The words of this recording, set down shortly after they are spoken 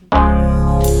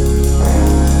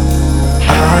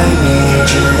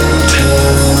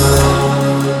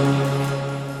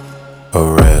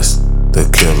Arrest the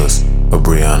killers of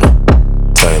Breonna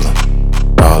Taylor.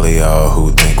 All of y'all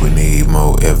who think we need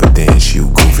more evidence, you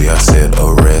goofy. I said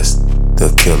arrest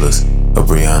the killers of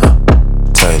Breonna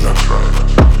Taylor.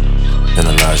 And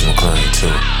Elijah McClain too.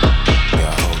 Yeah,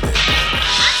 I hold that.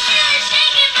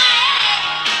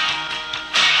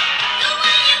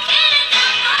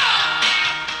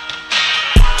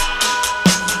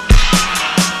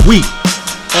 We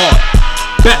are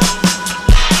back.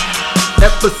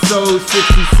 Episode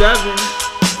 67.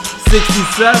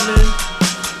 67.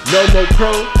 No more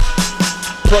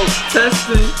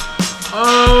protesting.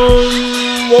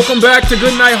 Welcome back to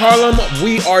Good Night Harlem.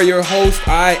 We are your host.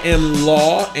 I am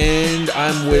Law, and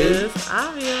I'm with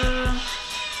Avia.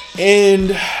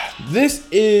 And this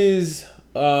is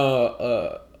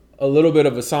a little bit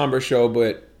of a somber show,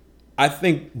 but I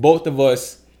think both of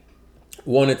us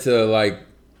wanted to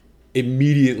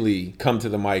immediately come to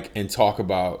the mic and talk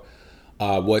about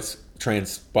what's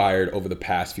transpired over the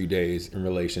past few days in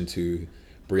relation to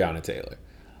Breonna Taylor.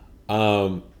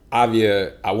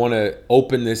 Avia, I want to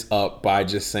open this up by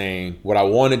just saying what I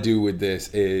want to do with this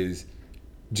is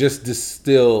just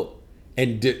distill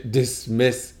and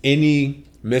dismiss any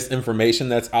misinformation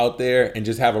that's out there and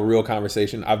just have a real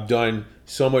conversation. I've done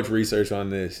so much research on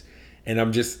this, and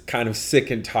I'm just kind of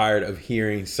sick and tired of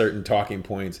hearing certain talking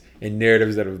points and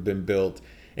narratives that have been built,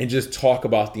 and just talk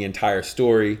about the entire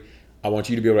story. I want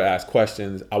you to be able to ask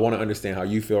questions. I want to understand how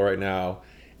you feel right now,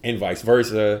 and vice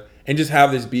versa, and just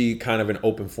have this be kind of an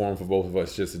open forum for both of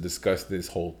us just to discuss this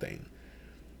whole thing.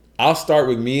 I'll start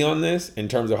with me on this in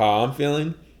terms of how I'm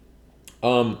feeling.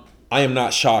 I am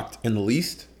not shocked in the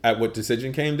least at what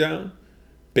decision came down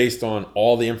based on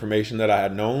all the information that I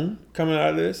had known coming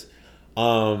out of this.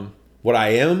 What I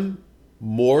am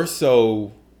more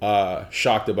so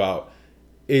shocked about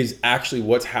is actually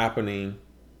what's happening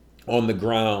on the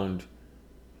ground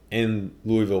in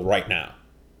Louisville right now.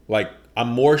 I'm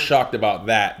more shocked about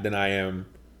that than I am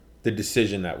the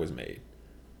decision that was made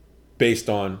based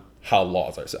on how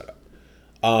laws are set up.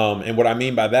 And what I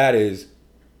mean by that is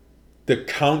the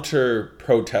counter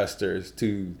protesters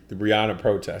to the Breonna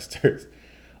protesters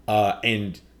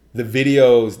and the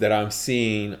videos that I'm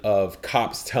seeing of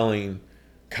cops telling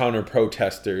counter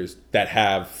protesters that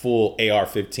have full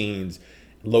AR-15s,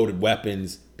 loaded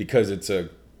weapons, because it's a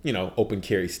open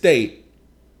carry state,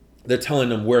 they're telling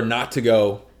them where not to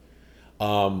go.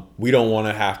 We don't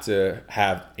want to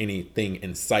have anything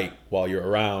in sight while you're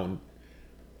around.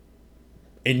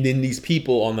 And then these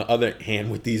people on the other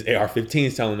hand with these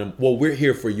AR-15s telling them, well, we're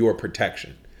here for your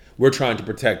protection. We're trying to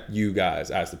protect you guys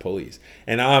as the police.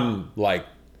 And I'm like,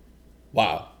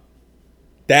 wow,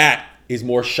 that is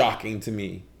more shocking to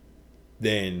me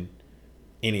than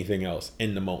anything else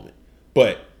in the moment.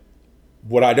 But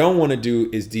what I don't want to do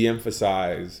is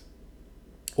de-emphasize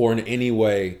or in any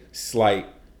way slight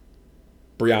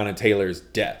Breonna Taylor's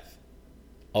death.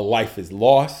 A life is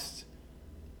lost.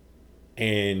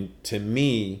 And to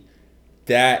me,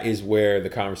 that is where the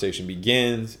conversation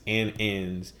begins and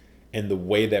ends. And the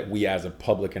way that we as a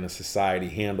public and a society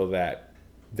handle that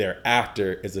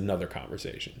thereafter is another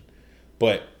conversation.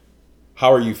 But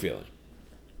how are you feeling?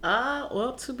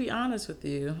 Well, to be honest with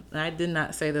you, I did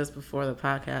not say this before the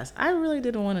podcast. I really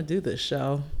didn't want to do this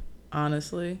show,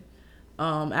 honestly.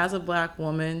 As a Black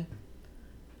woman,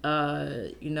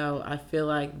 I feel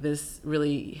like this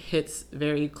really hits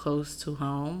very close to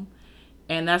home.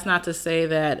 And that's not to say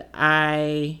that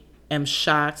I am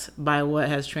shocked by what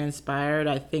has transpired.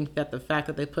 I think that the fact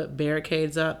that they put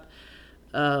barricades up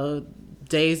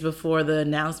days before the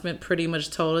announcement pretty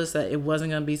much told us that it wasn't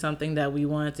going to be something that we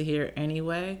wanted to hear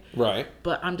anyway. Right.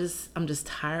 But I'm just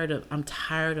tired of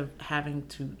having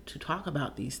to talk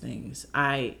about these things.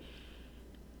 I'm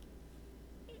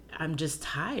just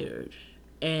tired.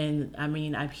 And I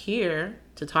mean, I'm here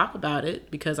to talk about it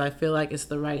because I feel like it's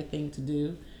the right thing to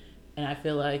do. And I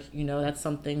feel like, that's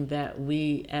something that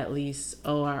we at least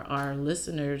owe our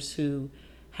listeners who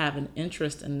have an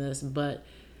interest in this. But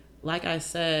like I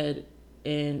said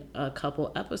in a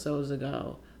couple episodes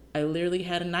ago, I literally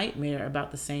had a nightmare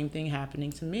about the same thing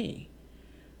happening to me.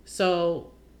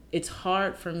 So it's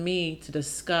hard for me to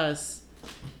discuss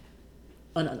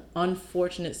an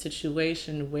unfortunate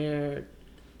situation where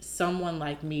someone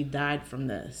like me died from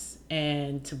this,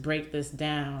 and to break this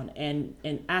down and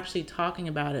actually talking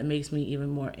about it makes me even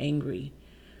more angry.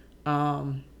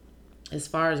 As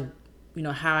far as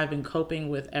how I've been coping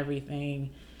with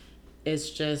everything,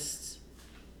 it's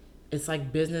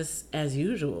like business as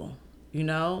usual.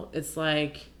 It's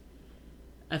like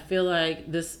I feel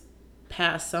like this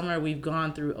past summer we've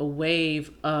gone through a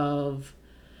wave of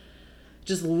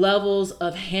just levels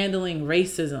of handling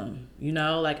racism. You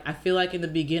know, like I feel like in the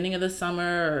beginning of the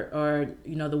summer or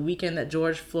you know, the weekend that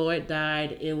George Floyd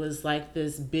died, it was like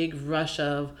this big rush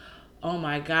of, oh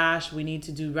my gosh, we need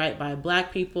to do right by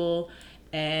Black people.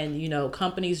 And, you know,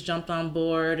 companies jumped on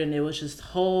board, and it was just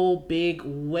whole big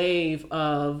wave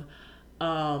of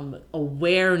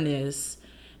awareness.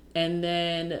 And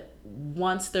then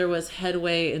once there was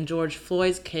headway in George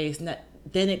Floyd's case,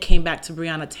 then it came back to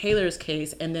Breonna Taylor's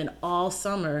case. And then all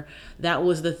summer, that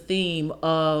was the theme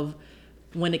of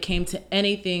when it came to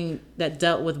anything that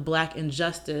dealt with Black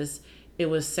injustice, it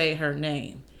was say her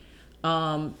name.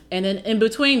 And then in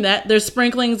between that, there's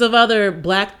sprinklings of other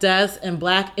Black deaths and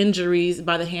Black injuries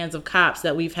by the hands of cops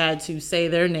that we've had to say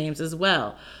their names as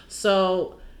well.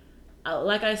 So,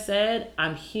 like I said,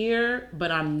 I'm here,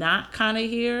 but I'm not kind of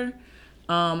here.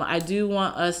 I do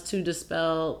want us to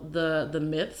dispel the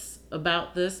myths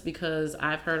about this, because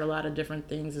I've heard a lot of different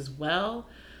things as well.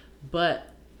 But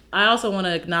I also want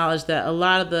to acknowledge that a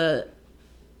lot of the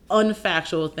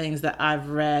unfactual things that I've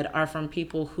read are from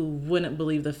people who wouldn't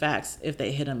believe the facts if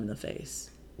they hit them in the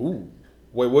face. Ooh,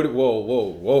 wait, what?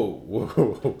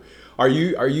 Whoa! Are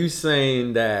you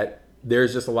saying that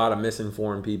there's just a lot of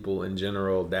misinformed people in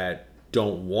general that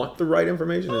don't want the right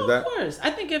information? Is that? Of course.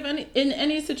 I think in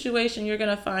any situation, you're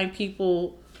gonna find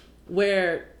people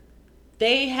where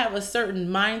they have a certain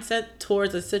mindset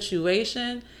towards a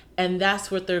situation, and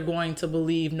that's what they're going to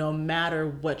believe, no matter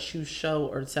what you show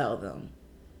or tell them.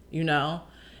 You know?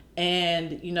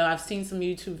 And, you know, I've seen some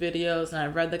YouTube videos and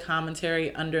I've read the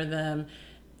commentary under them.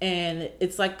 And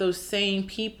it's like those same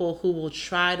people who will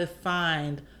try to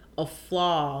find a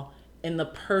flaw in the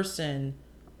person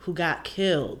who got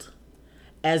killed,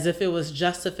 as if it was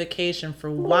justification for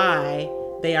why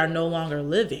they are no longer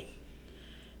living.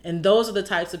 And those are the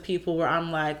types of people where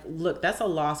I'm like, look, that's a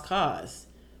lost cause.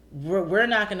 We're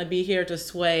not going to be here to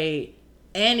sway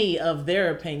any of their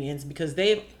opinions, because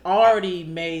they've already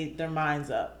made their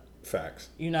minds up. Facts.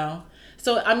 You know?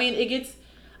 So, I mean,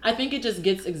 I think it just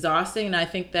gets exhausting. And I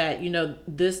think that, you know,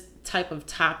 this type of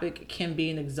topic can be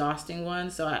an exhausting one.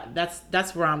 So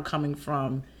that's where I'm coming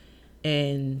from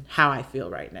and how I feel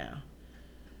right now.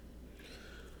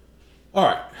 All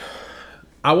right.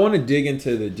 I want to dig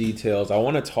into the details. I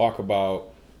want to talk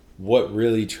about what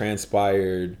really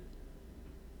transpired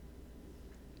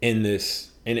in this.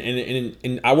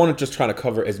 And I want to just try to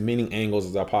cover as many angles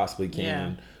as I possibly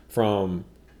can from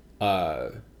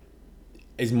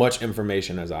as much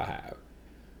information as I have.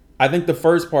 I think the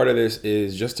first part of this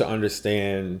is just to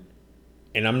understand,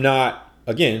 and I'm not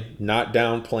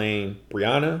downplaying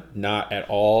Breonna, not at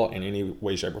all in any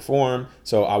way, shape, or form.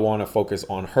 So I want to focus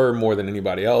on her more than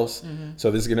anybody else. Mm-hmm.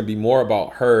 So this is going to be more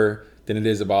about her than it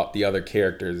is about the other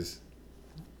characters,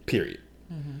 period.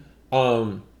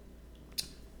 Mm-hmm.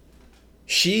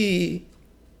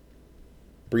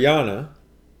 Breonna,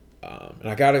 and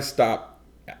I gotta stop.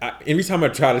 Every time I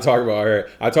try to talk about her,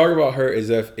 I talk about her as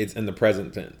if it's in the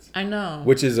present tense. I know.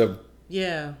 Which is it's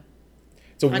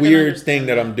a weird thing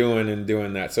that I'm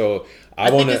doing that. So I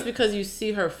think it's because you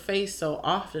see her face so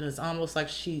often. It's almost like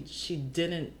she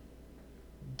didn't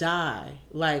die.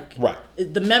 Like, right.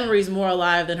 The memory's more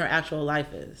alive than her actual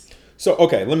life is. So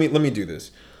okay, let me do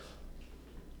this.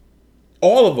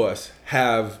 All of us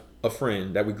have a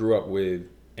friend that we grew up with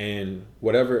in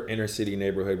whatever inner city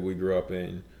neighborhood we grew up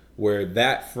in, where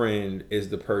that friend is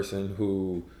the person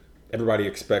who everybody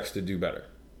expects to do better.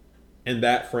 And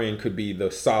that friend could be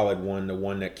the solid one, the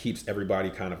one that keeps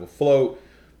everybody kind of afloat,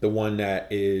 the one that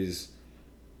is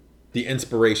the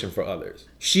inspiration for others.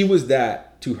 She was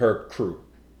that to her crew.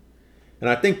 And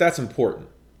I think that's important.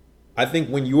 I think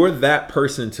when you're that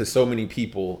person to so many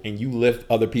people and you lift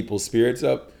other people's spirits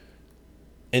up,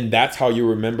 and that's how you're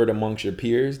remembered amongst your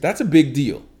peers, that's a big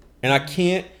deal. And I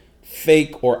can't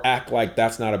fake or act like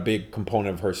that's not a big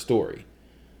component of her story.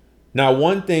 Now,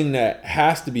 one thing that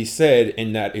has to be said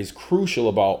and that is crucial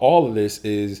about all of this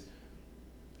is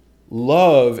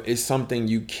love is something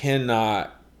you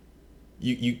cannot,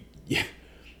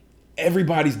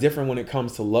 everybody's different when it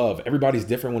comes to love. Everybody's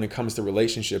different when it comes to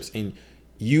relationships. And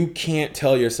you can't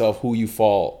tell yourself who you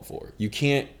fall for.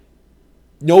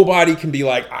 Nobody can be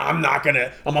like, I'm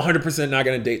 100% not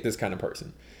going to date this kind of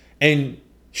person. And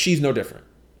she's no different.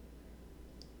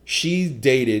 She's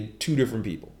dated two different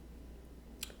people.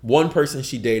 One person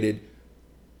she dated,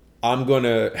 I'm going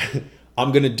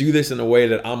to do this in a way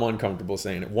that I'm uncomfortable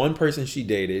saying it. One person she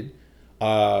dated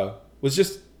was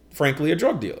just, frankly, a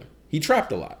drug dealer. He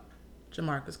trapped a lot.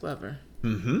 Jamarcus Glover.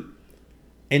 Mm-hmm.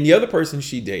 And the other person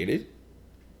she dated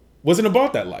wasn't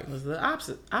about that life. It was the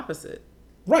opposite.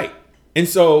 Right. And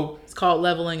so it's called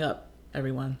leveling up,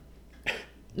 everyone.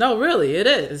 No, really, it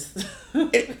is.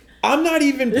 I'm not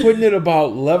even putting it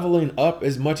about leveling up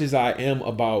as much as I am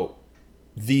about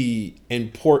the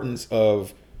importance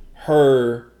of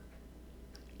her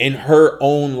in her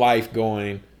own life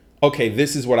going, okay,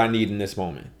 this is what I need in this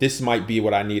moment. This might be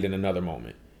what I need in another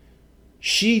moment.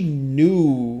 She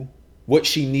knew what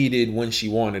she needed when she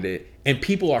wanted it, and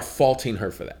people are faulting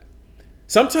her for that.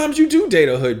 Sometimes you do date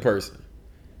a hood person.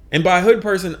 And by hood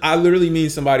person, I literally mean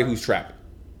somebody who's trapping.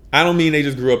 I don't mean they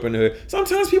just grew up in the hood.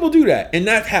 Sometimes people do that, and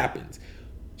that happens.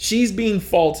 She's being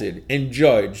faulted and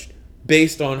judged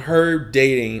based on her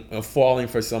dating and falling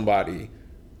for somebody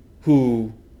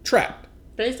who trapped.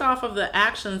 Based off of the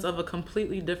actions of a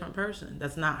completely different person.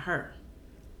 That's not her.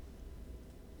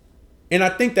 And I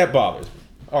think that bothers me.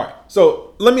 All right.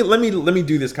 So let me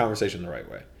do this conversation the right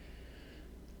way.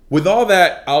 With all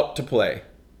that out to play,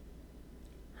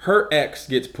 her ex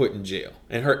gets put in jail,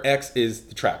 and her ex is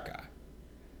the trap guy.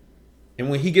 And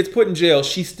when he gets put in jail,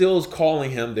 she still is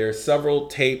calling him. There's several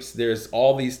tapes. There's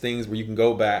all these things where you can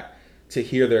go back to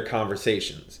hear their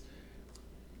conversations.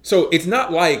 So it's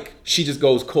not like she just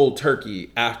goes cold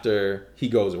turkey after he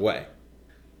goes away.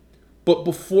 But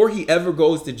before he ever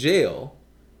goes to jail,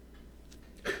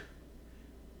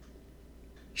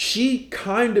 she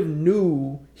kind of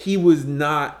knew he was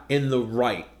not in the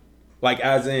right. Like,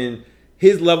 as in,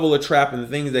 his level of trap and the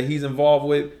things that he's involved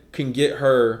with can get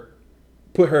her,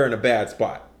 put her in a bad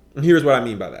spot. And here's what I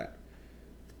mean by that.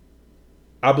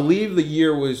 I believe the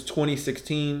year was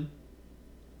 2016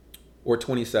 or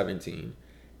 2017.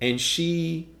 And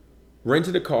she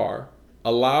rented a car,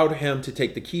 allowed him to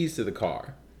take the keys to the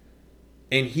car,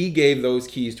 and he gave those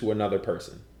keys to another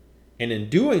person. And in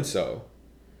doing so,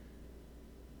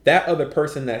 that other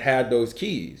person that had those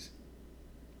keys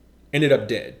ended up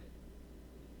dead.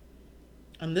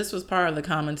 And this was part of the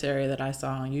commentary that I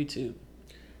saw on YouTube,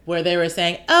 where they were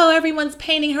saying, "Oh, everyone's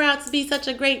painting her out to be such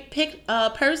a great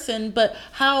person, but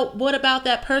what about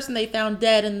that person they found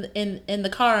dead in the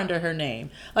car under her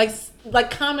name?"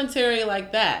 Like commentary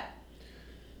like that.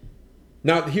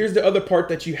 Now, here's the other part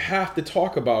that you have to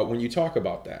talk about when you talk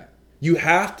about that. You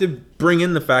have to bring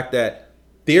in the fact that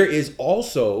there is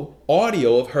also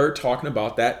audio of her talking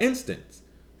about that instance.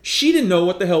 She didn't know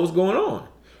what the hell was going on.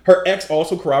 Her ex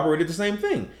also corroborated the same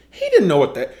thing. He didn't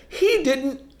know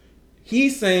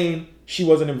He's saying she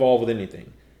wasn't involved with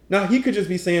anything. Now, he could just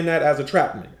be saying that as a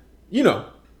trap nigga,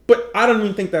 but I don't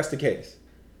even think that's the case.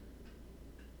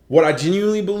 What I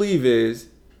genuinely believe is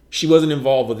she wasn't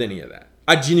involved with any of that.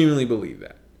 I genuinely believe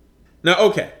that. Now,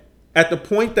 okay, at the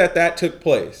point that took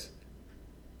place,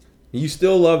 you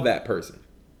still love that person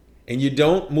and you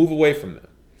don't move away from them.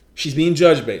 She's being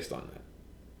judged based on that.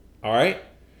 All right?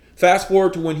 Fast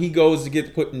forward to when he goes to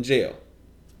get put in jail.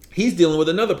 He's dealing with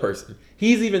another person.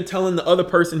 He's even telling the other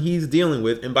person he's dealing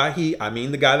with, and by he, I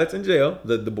mean the guy that's in jail,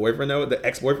 the boyfriend, the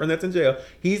ex-boyfriend that's in jail.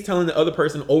 He's telling the other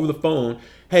person over the phone,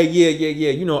 "Hey,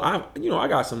 yeah, I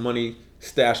got some money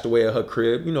stashed away at her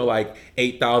crib, like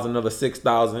 $8,000, another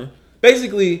 $6,000."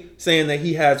 Basically saying that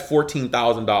he has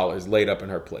 $14,000 laid up in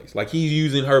her place. Like, he's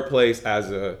using her place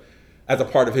as a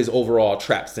part of his overall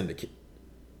trap syndicate.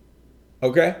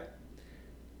 Okay?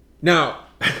 Now,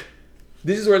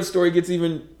 this is where the story gets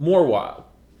even more wild.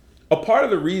 A part of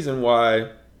the reason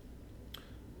why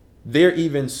they're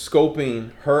even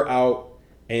scoping her out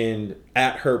and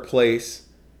at her place,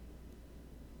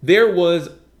 there was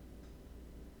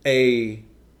a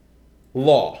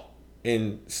law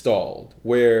installed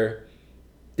where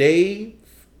they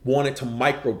wanted to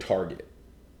micro-target.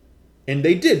 And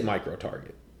they did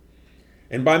micro-target.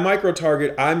 And by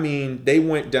micro-target, I mean they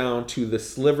went down to the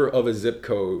sliver of a zip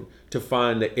code to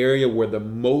find the area where the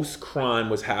most crime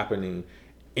was happening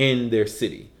in their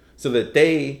city, so that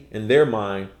they, in their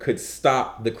mind, could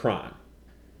stop the crime.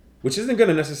 Which isn't going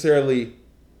to necessarily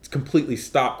completely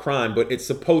stop crime, but it's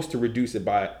supposed to reduce it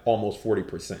by almost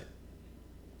 40%.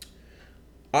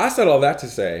 I said all that to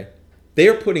say,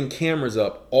 they're putting cameras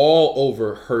up all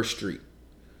over her street.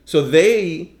 So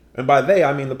they, and by they,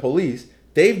 I mean the police,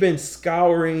 they've been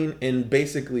scouring and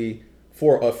basically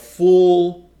for a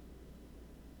full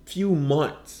few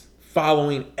months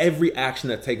following every action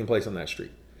that's taking place on that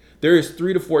street. There is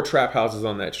 3 to 4 trap houses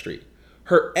on that street.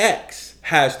 Her ex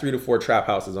has 3 to 4 trap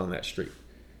houses on that street.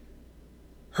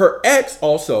 Her ex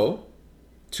also,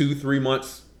 2-3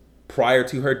 months prior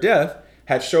to her death,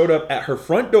 had showed up at her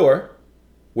front door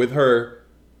with her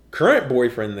current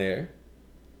boyfriend there,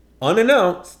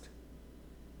 unannounced,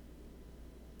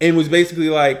 and was basically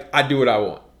like, "I do what I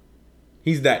want."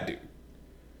 He's that dude.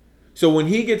 So when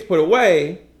he gets put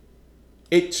away,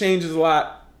 it changes a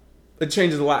lot. It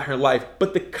changes a lot in her life.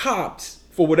 But the cops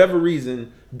for whatever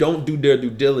reason, don't do their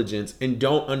due diligence and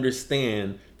don't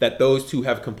understand that those two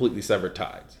have completely severed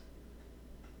ties.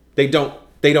 They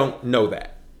don't know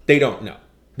that. They don't know.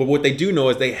 But what they do know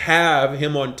is they have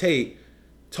him on tape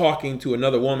talking to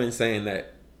another woman saying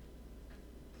that,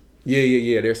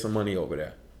 yeah, there's some money over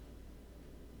there.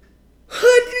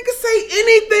 Hood niggas say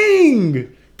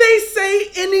anything. They say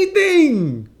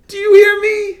anything. Do you hear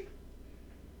me?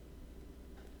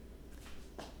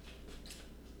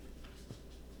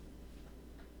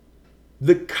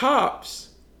 The cops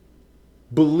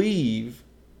believe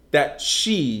that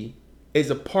she is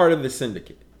a part of the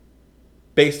syndicate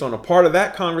based on a part of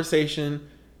that conversation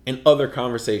and other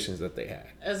conversations that they had.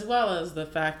 As well as the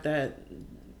fact that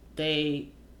they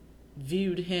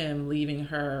viewed him leaving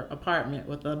her apartment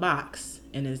with a box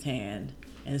in his hand.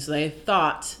 And so they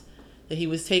thought that he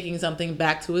was taking something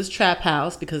back to his trap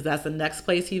house because that's the next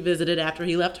place he visited after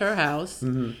he left her house.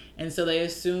 Mm-hmm. And so they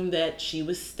assumed that she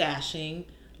was stashing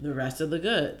the rest of the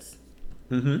goods.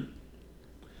 Mm-hmm.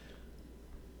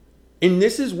 And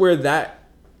this is where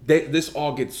this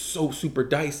all gets so super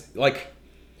dicey. Like,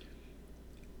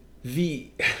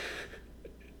 the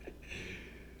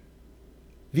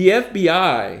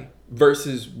FBI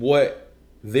versus what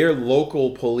their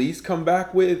local police come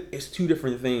back with is two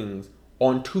different things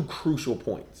on two crucial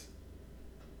points.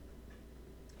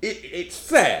 It's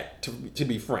sad, to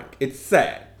be frank. It's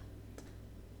sad.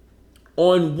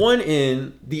 On one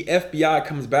end, the FBI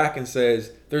comes back and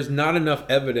says there's not enough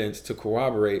evidence to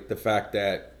corroborate the fact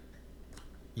that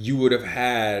you would have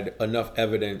had enough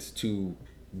evidence to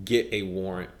get a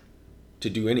warrant to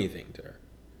do anything to her.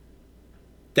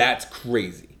 That's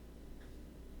crazy.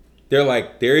 They're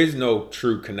like, there is no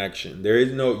true connection.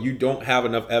 You don't have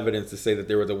enough evidence to say that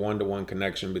there was a one-to-one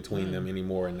connection between them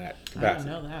anymore in that capacity.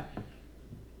 I didn't know that.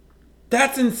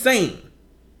 That's insane.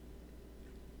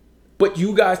 But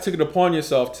you guys took it upon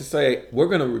yourself to say, we're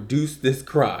going to reduce this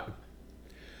crime.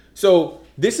 So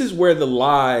this is where the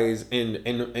lies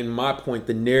and my point,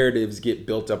 the narratives get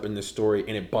built up in the story,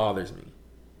 and it bothers me.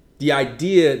 The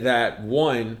idea that,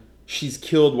 one, she's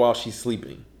killed while she's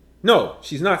sleeping. No,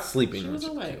 she's not sleeping. She was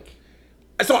awake.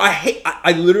 So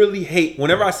I literally hate,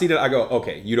 whenever I see that, I go,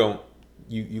 okay, you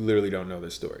literally don't know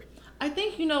this story. I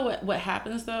think you know what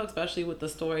happens, though, especially with the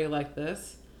story like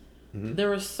this. Mm-hmm. There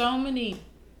were so many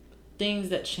things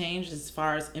that changed as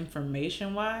far as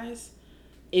information-wise.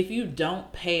 If you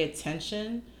don't pay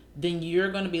attention, then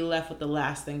you're going to be left with the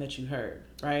last thing that you heard,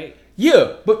 right?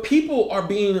 Yeah, but people are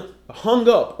being hung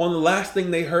up on the last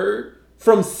thing they heard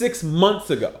from 6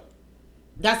 months ago.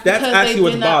 That's actually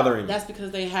what's bothering me. That's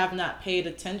because they have not paid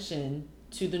attention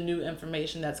to the new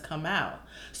information that's come out.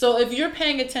 So if you're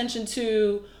paying attention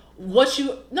to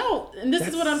and this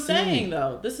is what I'm saying,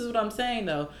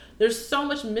 though. There's so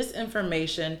much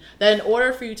misinformation that in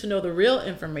order for you to know the real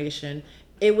information,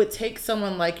 it would take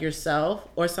someone like yourself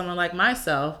or someone like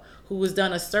myself who has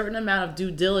done a certain amount of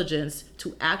due diligence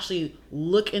to actually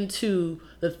look into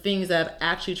the things that have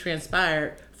actually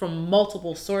transpired from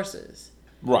multiple sources.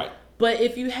 Right. But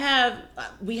if we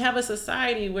have a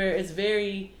society where it's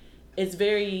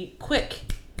very quick.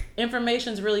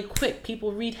 Information's really quick.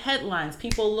 People read headlines.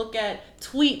 People look at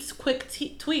tweets, quick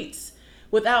tweets,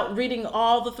 without reading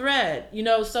all the thread.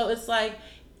 So it's like,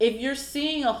 if you're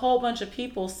seeing a whole bunch of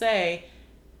people say,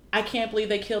 I can't believe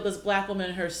they killed this black woman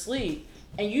in her sleep,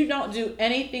 and you don't do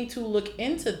anything to look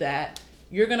into that,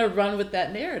 you're going to run with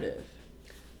that narrative.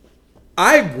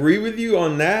 I agree with you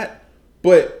on that,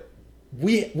 but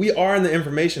we are in the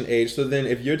information age, so then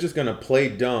if you're just going to play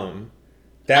dumb,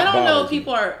 that I don't know if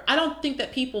people are, I don't think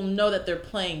that people know that they're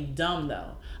playing dumb,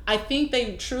 though. I think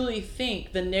they truly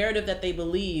think the narrative that they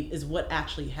believe is what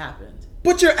actually happened.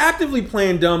 But you're actively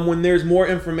playing dumb when there's more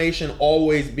information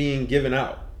always being given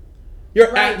out.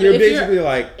 You're basically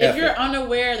like, if you're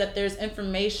unaware that there's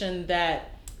information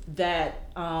that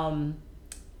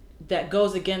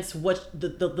goes against what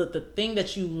the thing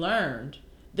that you learned,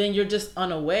 then you're just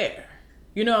unaware.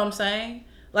 You know what I'm saying?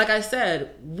 Like I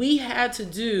said, we had to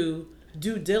do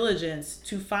due diligence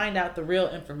to find out the real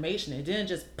information. It didn't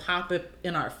just pop up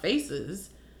in our faces.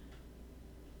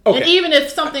 Okay. And even if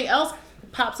something else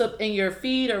pops up in your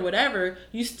feed or whatever,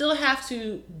 you still have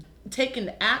to take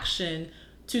an action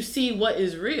to see what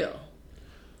is real.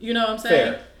 You know what I'm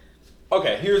saying? Fair.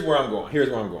 Okay, here's where I'm going.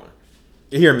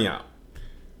 Hear me out.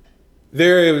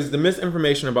 There was the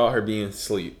misinformation about her being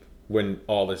asleep when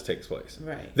all this takes place.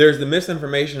 Right. There's the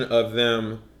misinformation of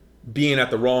them being at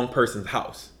the wrong person's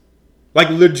house. Like,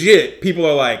 legit, people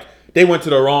are like, they went to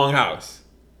the wrong house.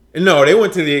 No, they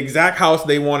went to the exact house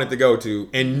they wanted to go to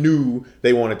and knew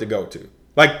they wanted to go to.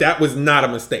 Like, that was not a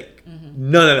mistake.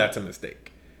 Mm-hmm. None of that's a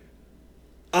mistake.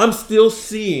 I'm still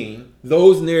seeing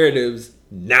those narratives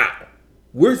now.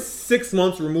 We're 6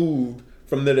 months removed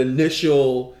from that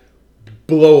initial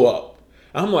blow up.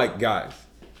 I'm like, guys,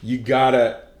 you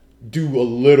gotta do a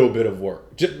little bit of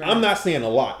work. I'm not saying a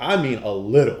lot. I mean a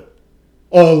little.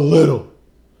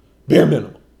 Bare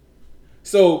minimum.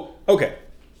 So, okay.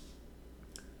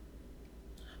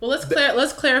 Well,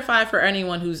 let's clarify for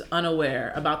anyone who's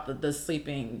unaware about the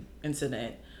sleeping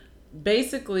incident.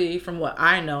 Basically, from what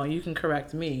I know, and you can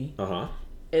correct me,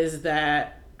 is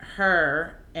that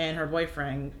her and her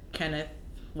boyfriend, Kenneth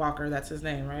Walker, that's his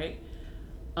name, right?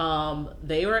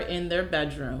 They were in their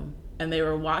bedroom and they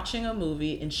were watching a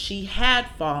movie and she had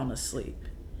fallen asleep.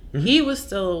 Mm-hmm. He was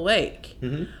still awake.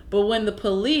 Mm-hmm. But when the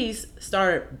police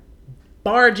started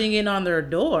barging in on their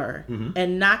door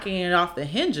and knocking it off the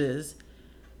hinges,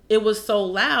 it was so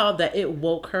loud that it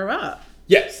woke her up.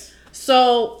 Yes.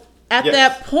 So at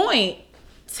that point,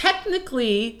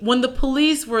 technically, when the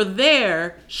police were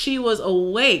there, she was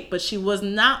awake, but she was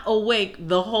not awake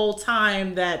the whole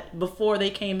time that before they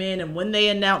came in and when they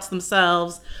announced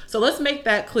themselves. So let's make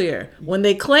that clear. When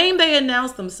they claimed they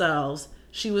announced themselves,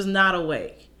 she was not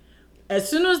awake. As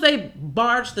soon as they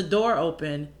barged the door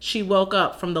open, she woke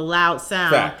up from the loud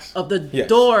sound of the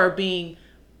door being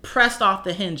pressed off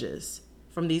the hinges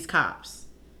from these cops.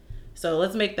 So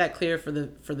let's make that clear for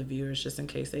the viewers, just in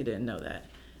case they didn't know that.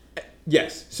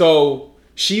 Yes. So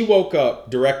she woke up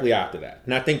directly after that.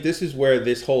 And I think this is where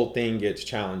this whole thing gets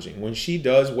challenging. When she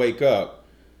does wake up,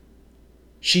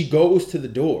 she goes to the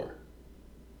door.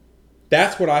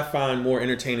 That's what I find more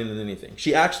entertaining than anything.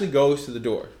 She actually goes to the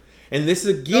door. And this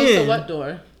again... Goes to what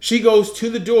door? She goes to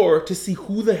the door to see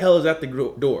who the hell is at the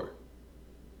door.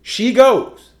 She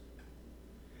goes.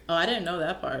 Oh, I didn't know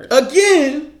that part.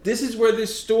 Again, this is where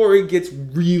this story gets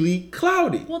really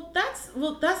cloudy. Well, that's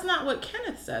not what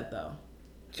Kenneth said, though.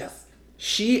 Yes.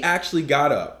 She actually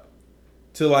got up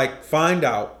to find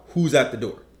out who's at the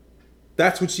door.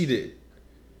 That's what she did.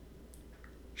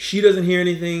 She doesn't hear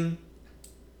anything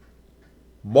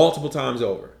multiple times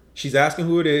over. She's asking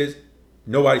who it is.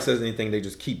 Nobody says anything. They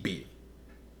just keep beating.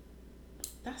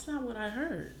 That's not what I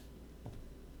heard.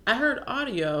 I heard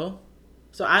audio.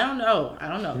 So I don't know.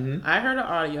 Mm-hmm. I heard an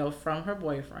audio from her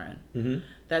boyfriend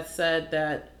that said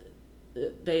that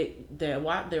they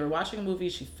were watching a movie.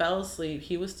 She fell asleep.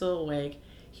 He was still awake.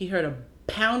 He heard a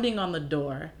pounding on the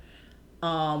door,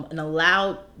 and a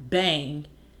loud bang,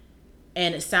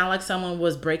 and it sounded like someone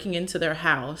was breaking into their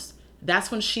house.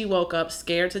 That's when she woke up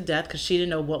scared to death because she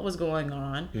didn't know what was going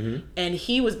on. Mm-hmm. And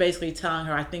he was basically telling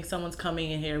her, I think someone's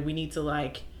coming in here. We need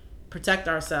to protect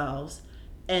ourselves.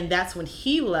 And that's when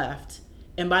he left.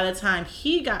 And by the time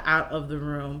he got out of the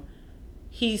room,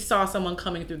 he saw someone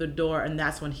coming through the door, and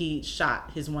that's when he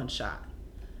shot his one shot.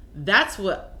 That's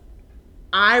what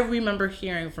I remember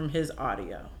hearing from his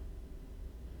audio.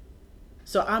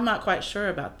 So I'm not quite sure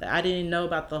about that. I didn't know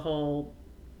about the whole...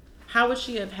 How would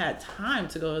she have had time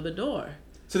to go to the door?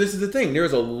 So this is the thing.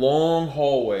 There's a long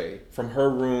hallway from her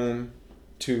room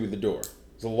to the door.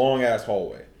 It's a long-ass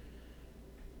hallway.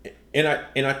 And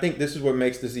I think this is what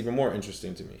makes this even more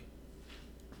interesting to me.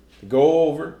 Go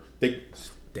over to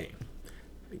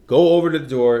the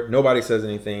door. Nobody says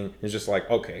anything. It's just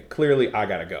okay, clearly I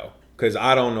gotta go because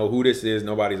I don't know who this is.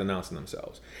 Nobody's announcing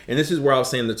themselves. And this is where I was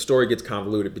saying the story gets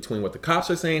convoluted between what the cops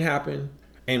are saying happened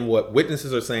and what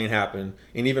witnesses are saying happened,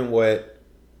 and even what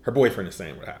her boyfriend is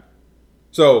saying would happen.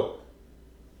 So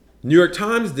New York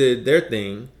Times did their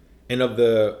thing, and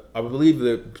I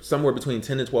believe somewhere between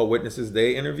 10 and 12 witnesses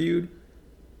they interviewed,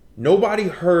 nobody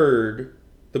heard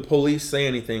the police say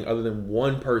anything other than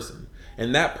one person.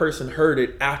 And that person heard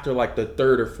it after the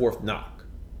third or fourth knock.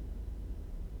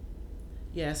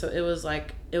 Yeah, so it was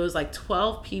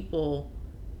 12 people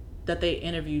that they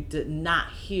interviewed did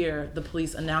not hear the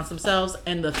police announce themselves,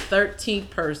 and the 13th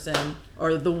person,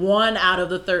 or the one out of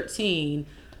the 13,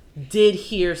 did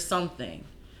hear something.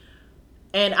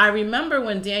 And I remember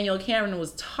when Daniel Cameron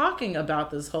was talking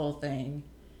about this whole thing,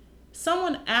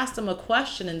 someone asked him a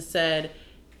question and said,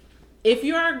 if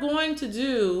you are going to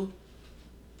do...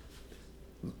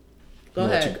 Go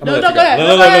ahead. Go ahead.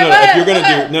 No. If you're going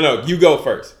to do... you go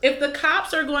first. If the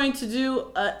cops are going to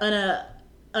do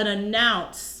an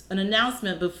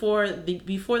announcement before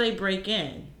they break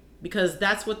in, because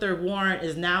that's what their warrant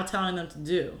is now telling them to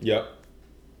do. Yep.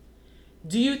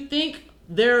 Do you think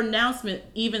their announcement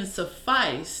even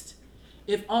sufficed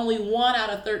if only 1 out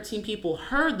of 13 people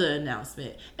heard the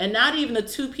announcement, and not even the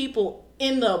 2 people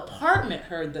in the apartment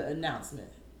heard the announcement?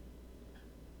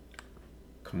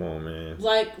 Come on, man.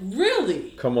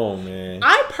 Really? Come on, man.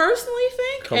 I personally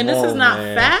think, this is not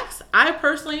facts, I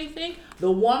personally think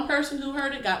the one person who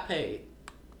heard it got paid.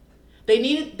 They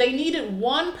needed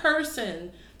one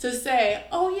person to say,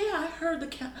 "Oh yeah, I heard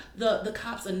the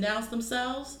cops announce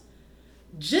themselves,"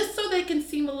 just so they can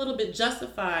seem a little bit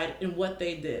justified in what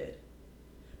they did.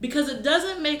 Because it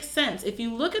doesn't make sense. If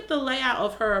you look at the layout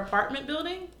of her apartment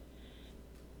building,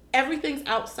 everything's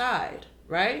outside,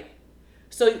 right?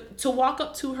 So to walk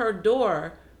up to her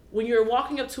door, when you're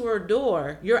walking up to her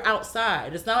door, you're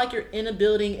outside. It's not like you're in a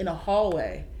building in a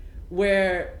hallway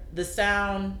where the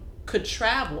sound could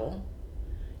travel.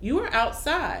 You are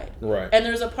outside. Right. And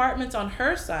there's apartments on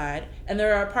her side, and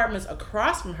there are apartments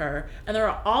across from her, and there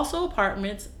are also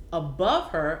apartments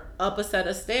above her up a set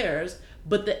of stairs,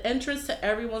 but the entrance to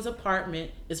everyone's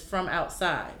apartment is from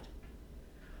outside.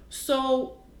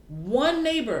 So one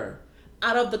neighbor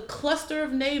out of the cluster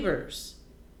of neighbors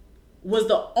was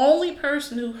the only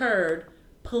person who heard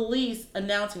police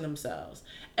announcing themselves.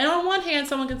 And on one hand,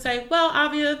 someone can say, well,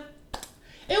 Avia,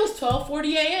 it was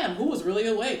 12:40 a.m. Who was really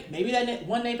awake? Maybe that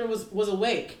one neighbor was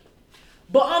awake.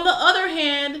 But on the other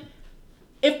hand,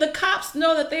 if the cops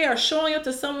know that they are showing up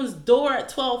to someone's door at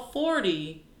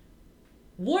 12:40,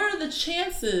 what are the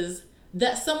chances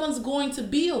that someone's going to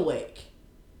be awake?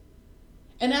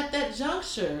 And at that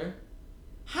juncture,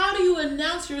 how do you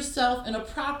announce yourself in a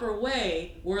proper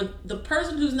way where the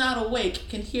person who's not awake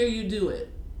can hear you do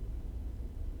it?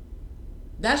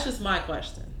 That's just my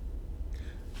question.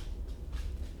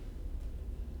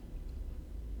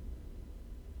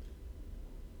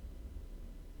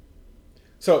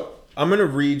 So I'm going to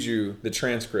read you the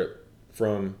transcript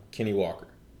from Kenny Walker.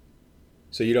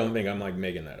 So you don't think I'm like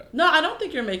making that up? No, I don't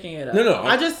think you're making it up. No,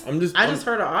 I just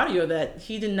heard an audio that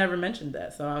he never mentioned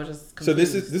that, so I was just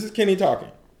confused. So this is Kenny talking.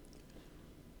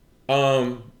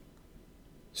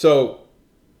 So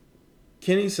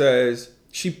Kenny says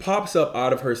she pops up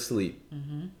out of her sleep.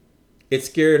 Mm-hmm. It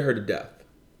scared her to death.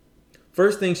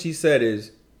 First thing she said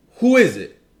is, "Who is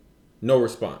it?" No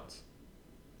response.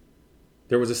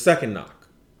 There was a second knock.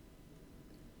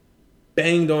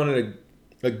 Banged on it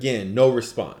again, no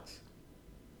response.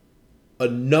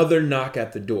 Another knock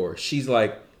at the door. She's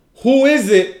like, "Who is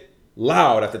it?"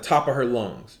 Loud at the top of her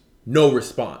lungs. No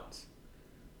response.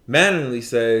 Mattingly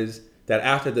says that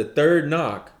after the third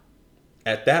knock,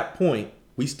 at that point,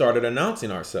 we started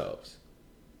announcing ourselves.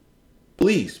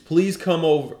 "Police, please come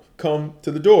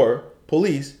to the door.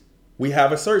 Police, we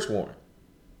have a search warrant."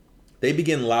 They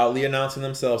begin loudly announcing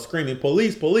themselves, screaming,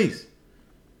 "Police, police."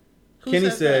 Kenny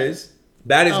says,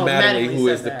 that is Mattingly, who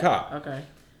is the cop. Okay.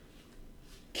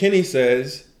 Kenny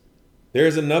says,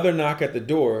 there's another knock at the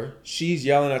door. She's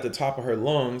yelling at the top of her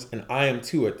lungs, and I am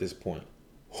too at this point.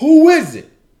 Who is it?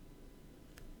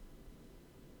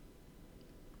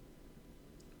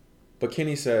 But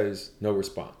Kenny says, no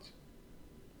response.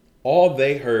 All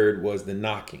they heard was the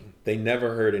knocking. They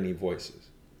never heard any voices.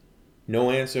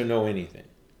 No answer, no anything.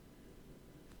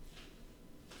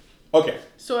 Okay.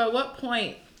 So at what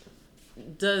point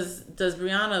does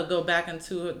Brianna go back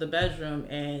into the bedroom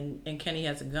and Kenny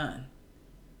has a gun?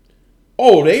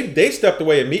 Oh, they stepped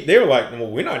away immediately. They were like, well,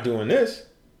 we're not doing this.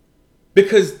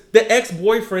 Because the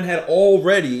ex-boyfriend had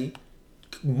already,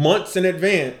 months in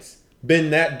advance,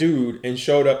 been that dude and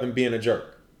showed up and being a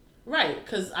jerk. Right,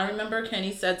 because I remember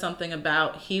Kenny said something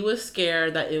about he was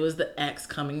scared that it was the ex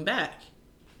coming back.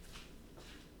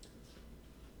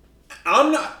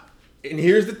 I'm not, and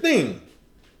here's the thing.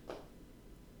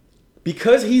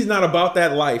 Because he's not about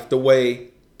that life the way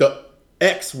the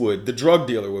ex would, the drug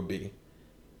dealer would be,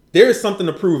 there is something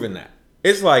to prove in that.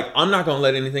 It's like, I'm not going to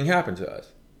let anything happen to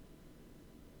us.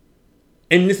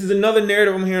 And this is another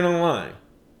narrative I'm hearing online.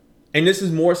 And this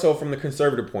is more so from the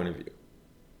conservative point of view.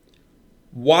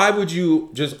 Why would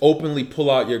you just openly pull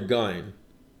out your gun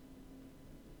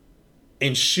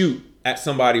and shoot at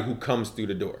somebody who comes through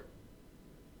the door?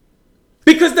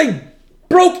 Because they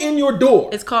broke in your door.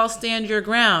 It's called stand your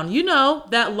ground. You know,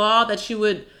 that law that you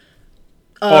would...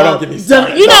 don't get me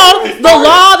started. You know, the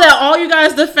law that all you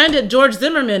guys defended George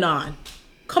Zimmerman on.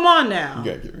 Come on now.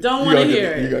 Don't want to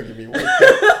hear it. You gotta give me one.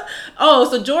 Oh,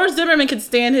 so George Zimmerman can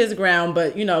stand his ground,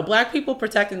 but, you know, black people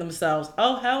protecting themselves.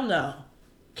 Oh, hell no.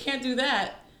 Can't do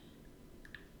that.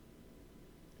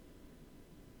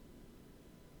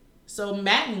 So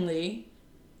Mattingly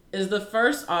is the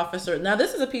first officer. Now,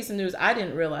 this is a piece of news I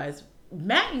didn't realize.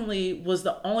 Mattingly was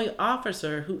the only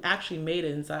officer who actually made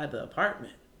it inside the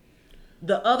apartment.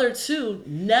 The other two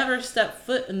never stepped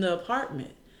foot in the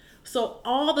apartment. So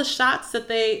all the shots that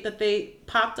they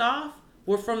popped off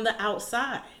were from the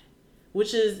outside,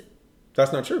 which is...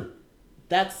 That's not true.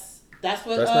 That's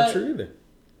what... That's not true either.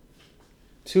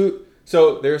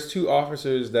 So there's two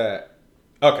officers that...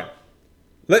 Okay.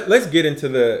 Let's get into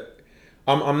the...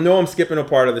 I know I'm skipping a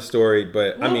part of the story,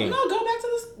 but well, I mean... No,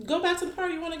 go back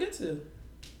you want to get to?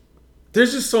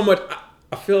 There's just so much.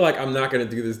 I feel like I'm not going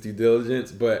to do this due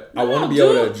diligence, but I want to be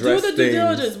able to address do the things. due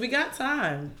diligence. We got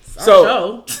time. It's our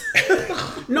So,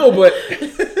 show. No, but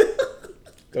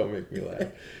don't make me laugh.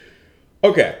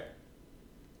 Okay.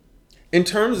 In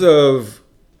terms of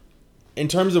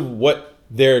what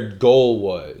their goal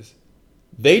was,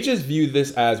 they just view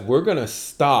this as we're going to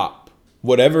stop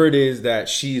whatever it is that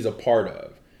she's a part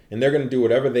of, and they're going to do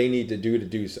whatever they need to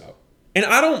do so. And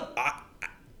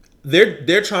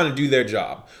they're trying to do their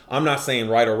job. I'm not saying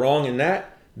right or wrong in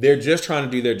that. They're just trying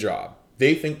to do their job.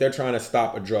 They think they're trying to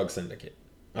stop a drug syndicate.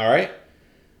 All right?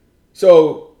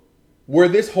 So where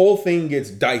this whole thing gets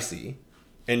dicey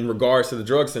in regards to the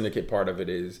drug syndicate part of it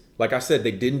is, like I said,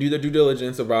 they didn't do their due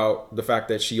diligence about the fact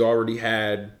that she already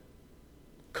had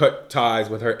cut ties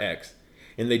with her ex.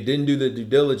 And they didn't do the due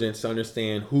diligence to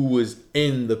understand who was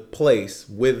in the place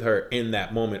with her in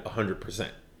that moment 100%.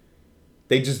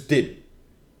 They just didn't.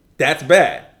 That's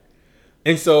bad.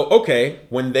 And so, okay,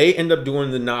 when they end up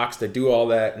doing the knocks, they do all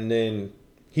that, and then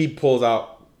he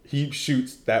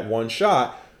shoots that one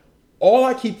shot. All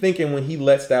I keep thinking when he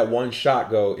lets that one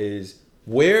shot go is,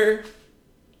 where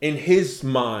in his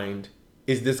mind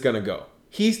is this going to go?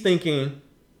 He's thinking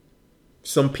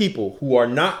some people who are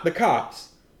not the cops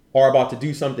are about to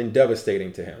do something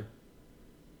devastating to him.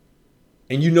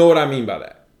 And you know what I mean by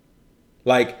that.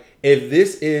 Like, if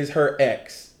this is her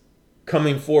ex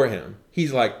coming for him,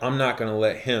 he's like, I'm not going to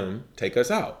let him take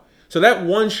us out. So that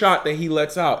one shot that he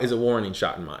lets out is a warning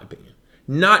shot, in my opinion.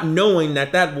 Not knowing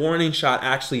that that warning shot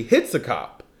actually hits a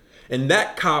cop. And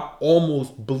that cop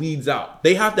almost bleeds out.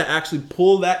 They have to actually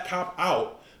pull that cop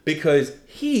out because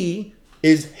he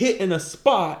is hit in a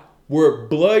spot where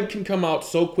blood can come out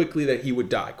so quickly that he would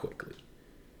die quickly.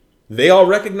 They all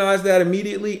recognize that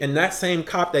immediately, and that same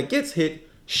cop that gets hit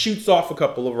shoots off a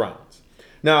couple of rounds.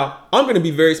 Now, I'm going to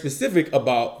be very specific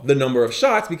about the number of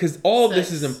shots because all of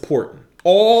this is important.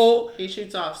 He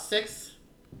shoots off 6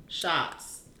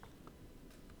 shots.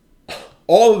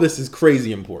 All of this is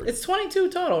crazy important. It's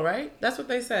 22 total, right? That's what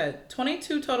they said.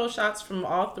 22 total shots from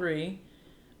all 3.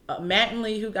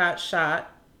 Mattingly, who got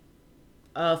shot,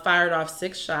 fired off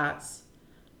 6 shots.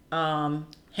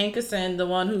 Hankerson,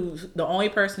 the only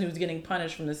person who's getting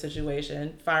punished from the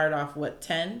situation, fired off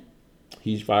 10?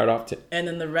 He's fired off 10. And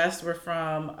then the rest were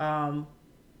from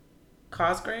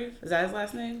Cosgrave. Is that his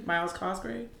last name? Miles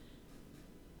Cosgrave?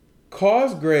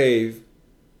 Cosgrave,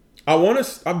 I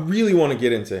really want to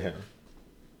get into him.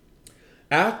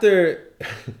 After,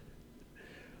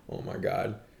 oh my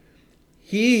God,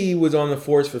 he was on the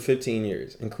force for 15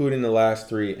 years, including the last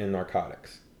 3 in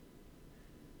narcotics.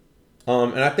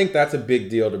 And I think that's a big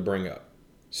deal to bring up.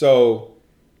 So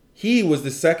he was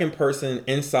the second person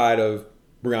inside of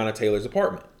Breonna Taylor's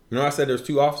apartment. You know, I said there's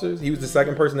 2 officers. He was the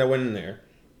second person that went in there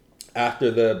after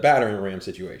the battering ram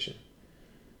situation.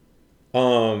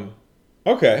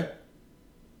 Okay.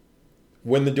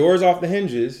 When the door's off the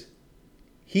hinges,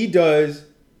 he does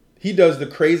the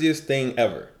craziest thing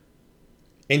ever.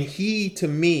 And he, to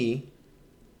me,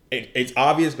 it's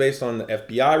obvious based on the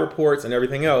FBI reports and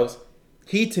everything else,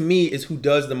 he, to me, is who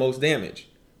does the most damage.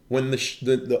 When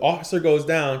the officer goes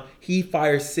down, he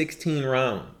fires 16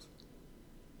 rounds.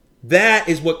 That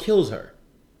is what kills her.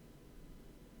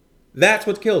 That's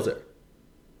what kills her.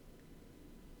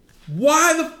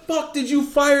 Why the fuck did you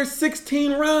fire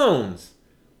 16 rounds?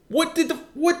 What did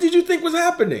you think was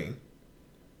happening?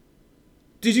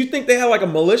 Did you think they had like a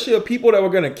militia of people that were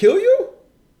going to kill you?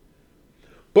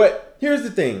 But here's the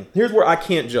thing. Here's where I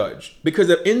can't judge. Because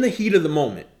in the heat of the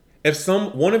moment, if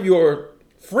one of your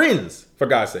friends, for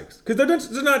God's sakes, because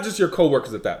they're not just your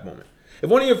coworkers at that moment. If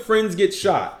one of your friends gets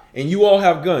shot and you all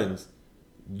have guns,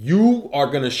 you are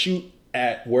going to shoot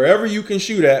at wherever you can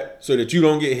shoot at so that you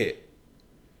don't get hit.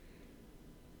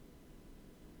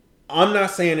 I'm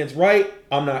not saying it's right.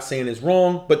 I'm not saying it's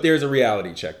wrong, but there's a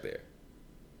reality check there.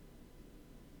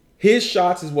 His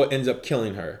shots is what ends up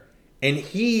killing her. And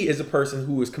he is a person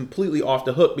who is completely off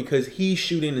the hook because he's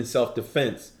shooting in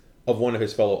self-defense of one of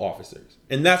his fellow officers.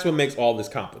 And that's what makes all this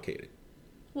complicated.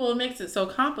 Well, it makes it so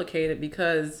complicated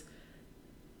because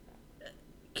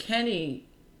Kenny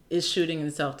is shooting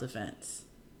in self-defense.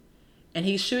 And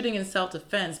he's shooting in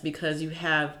self-defense because you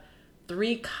have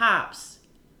 3 cops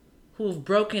who've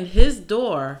broken his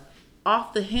door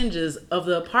off the hinges of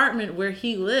the apartment where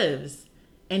he lives,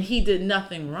 and he did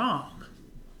nothing wrong.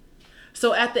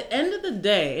 So at the end of the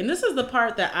day, and this is the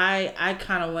part that I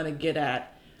kind of want to get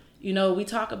at, you know, we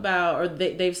talk about, or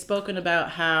they've spoken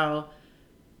about how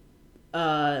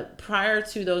prior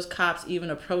to those cops even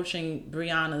approaching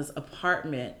Breonna's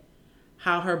apartment,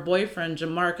 how her boyfriend,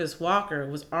 Jamarcus Walker,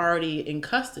 was already in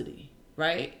custody,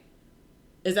 right?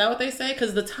 Is that what they say?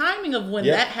 Because the timing of when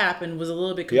Yep. that happened was a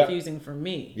little bit Yep. confusing for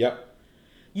me. Yep.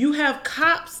 You have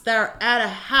cops that are at a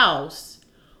house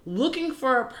looking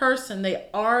for a person they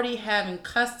already have in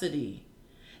custody,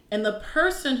 and the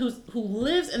person who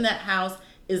lives in that house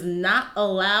is not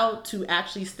allowed to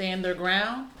actually stand their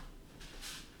ground.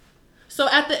 So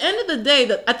at the end of the day,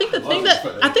 I think the thing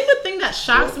that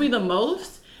shocks me the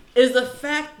most is the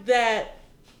fact that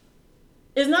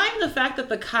it's not even the fact that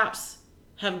the cops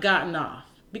have gotten off,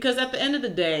 because at the end of the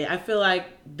day, I feel like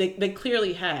they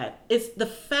clearly had. It's the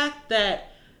fact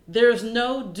that there's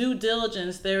no due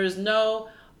diligence, there is no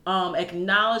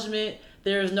acknowledgement,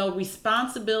 there is no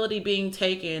responsibility being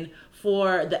taken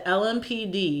for the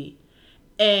LMPD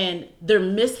and their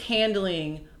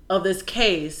mishandling of this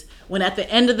case, when at the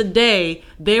end of the day,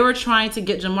 they were trying to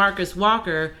get Jamarcus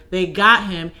Walker, they got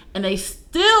him, and they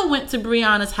still went to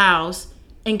Breonna's house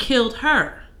and killed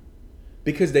her.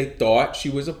 Because they thought she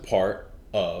was a part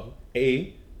of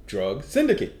a drug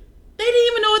syndicate. They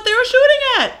didn't even know what they were shooting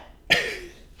at.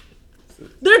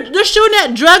 They're shooting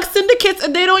at drug syndicates,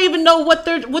 and they don't even know what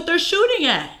they're shooting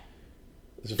at.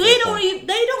 They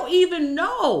don't even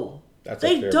know.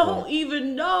 They don't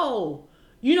even know.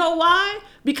 You know why?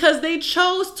 Because they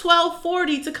chose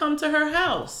 1240 to come to her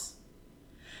house.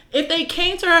 If they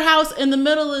came to her house in the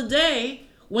middle of the day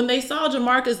when they saw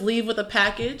Jamarcus leave with a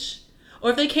package, or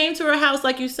if they came to her house,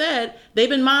 like you said, they've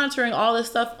been monitoring all this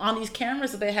stuff on these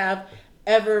cameras that they have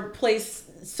ever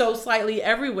placed so slightly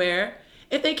everywhere.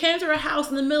 If they came to her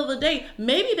house in the middle of the day,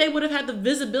 maybe they would have had the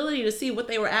visibility to see what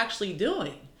they were actually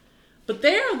doing. But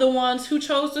they're the ones who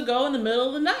chose to go in the middle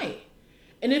of the night.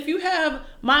 And if you have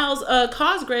Miles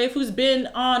Cosgrave, who's been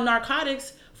on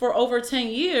narcotics for over 10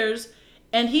 years,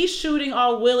 and he's shooting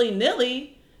all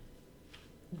willy-nilly,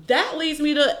 that leads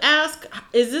me to ask,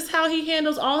 is this how he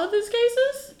handles all of his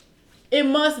cases? It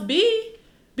must be,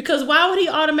 because why would he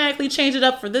automatically change it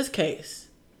up for this case?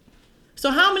 So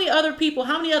how many other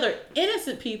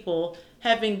innocent people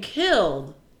have been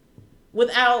killed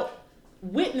without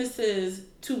witnesses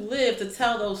to live to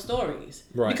tell those stories?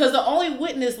 Right. Because the only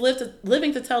witness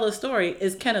living to tell the story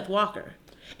is Kenneth Walker.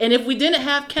 And if we didn't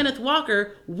have Kenneth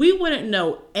Walker, we wouldn't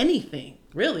know anything,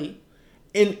 really.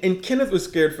 And Kenneth was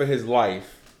scared for his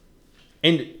life.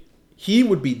 And he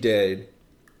would be dead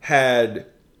had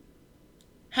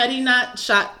he not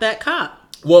shot that cop.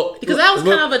 Well, because that was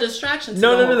kind of a distraction to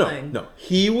the whole thing. No.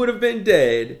 He would have been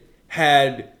dead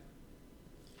had...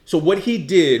 So what he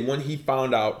did when he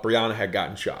found out Breonna had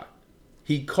gotten shot,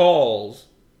 he calls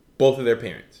both of their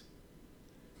parents.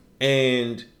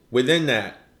 And within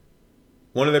that,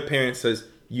 one of their parents says,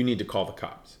 you need to call the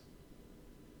cops.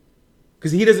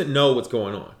 Because he doesn't know what's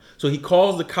going on. So he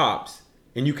calls the cops,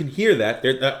 and you can hear that.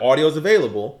 That audio is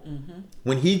available. Mm-hmm.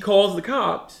 When he calls the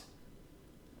cops,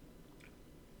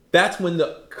 that's when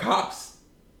the cops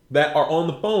that are on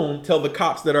the phone tell the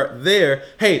cops that are there,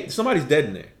 hey, somebody's dead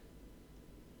in there.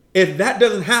 If that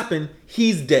doesn't happen,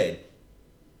 he's dead.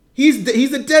 He's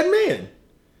a dead man.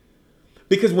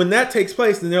 Because when that takes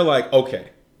place, then they're like, okay,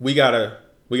 we gotta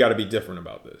be different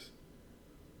about this.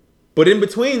 But in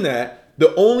between that,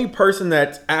 the only person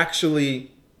that's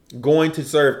actually going to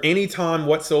serve any time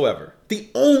whatsoever, the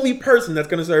only person that's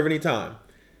going to serve any time,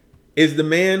 is the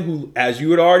man who, as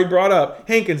you had already brought up,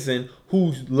 Hankinson,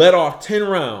 who let off 10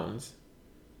 rounds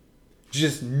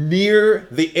just near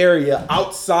the area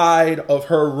outside of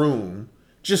her room,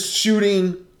 just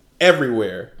shooting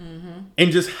everywhere,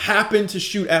 and just happened to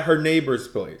shoot at her neighbor's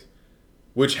place,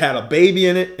 which had a baby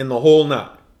in it and the whole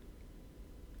knot.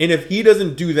 And if he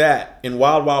doesn't do that and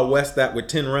Wild Wild West that with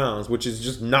 10 rounds, which is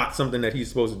just not something that he's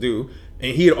supposed to do,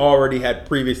 and he had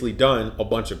previously done a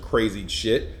bunch of crazy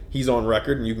shit, he's on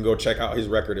record, and you can go check out his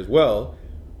record as well,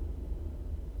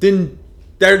 then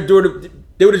they would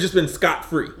have just been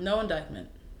scot-free. No indictment.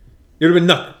 There would have been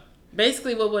nothing.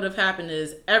 Basically, what would have happened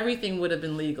is everything would have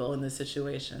been legal in this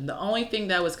situation. The only thing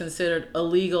that was considered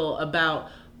illegal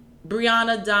about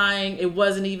Breonna dying, it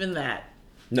wasn't even that.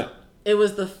 No. It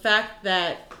was the fact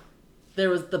that there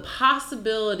was the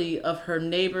possibility of her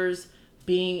neighbors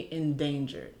being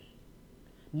endangered.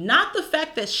 Not the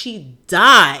fact that she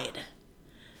died.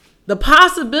 The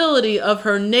possibility of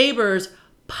her neighbors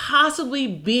possibly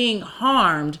being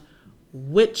harmed,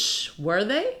 which were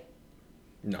they?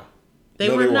 No. They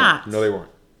were not. No, they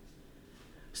weren't.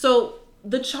 So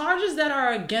the charges that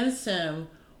are against him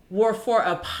were for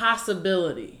a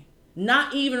possibility,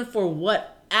 not even for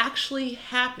what actually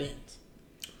happened.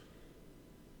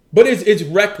 But it's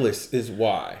reckless is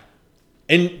why.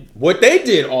 And what they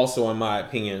did also, in my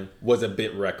opinion, was a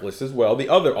bit reckless as well. The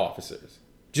other officers.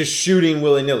 Just shooting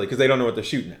willy-nilly because they don't know what they're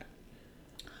shooting at.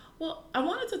 Well, I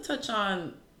wanted to touch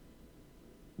on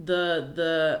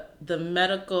the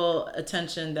medical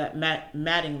attention that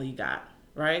Mattingly got,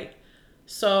 right?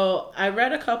 So I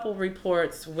read a couple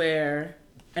reports where,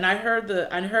 and I heard the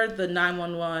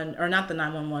 911, or not the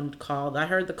 911 call. I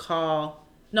heard the call.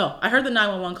 No, I heard the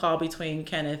 911 call between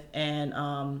Kenneth and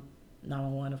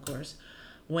 911, of course,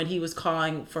 when he was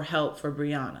calling for help for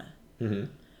Brianna.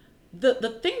 Mm-hmm.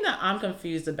 The thing that I'm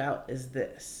confused about is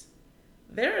this: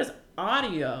 there is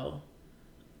audio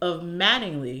of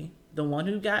Mattingly, the one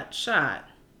who got shot,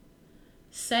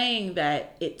 saying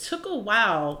that it took a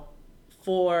while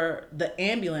for the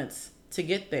ambulance to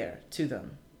get there to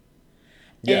them.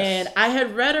 Yes. And I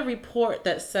had read a report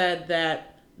that said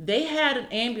that they had an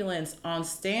ambulance on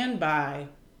standby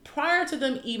prior to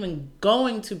them even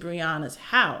going to Brianna's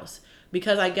house,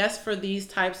 because I guess for these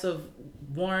types of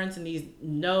warrants and these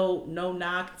no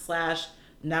knock /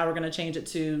 now we're going to change it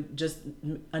to just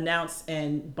announce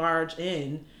and barge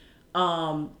in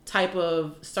type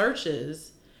of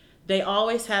searches, they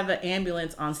always have an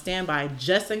ambulance on standby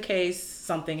just in case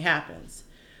something happens.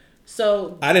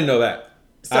 So I didn't know that.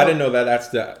 I didn't know that. That's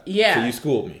the yeah. So you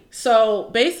schooled me. So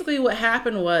basically, what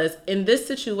happened was, in this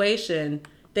situation,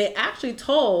 they actually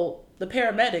told the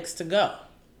paramedics to go.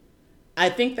 I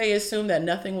think they assumed that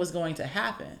nothing was going to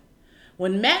happen.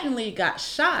 When Mattingly got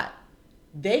shot,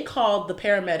 they called the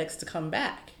paramedics to come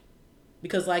back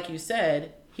because, like you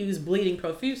said, he was bleeding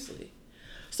profusely.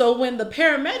 So when the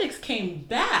paramedics came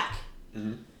back,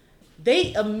 mm-hmm.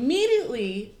 they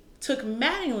immediately took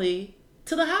Mattingly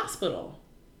to the hospital.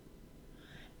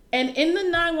 And in the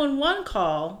 911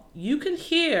 call, you can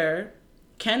hear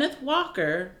Kenneth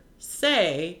Walker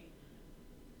say,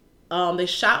 they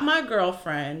shot my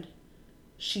girlfriend.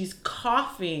 She's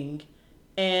coughing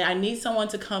and I need someone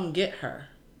to come get her.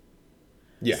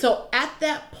 Yeah. So at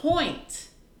that point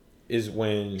is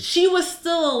when she was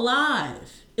still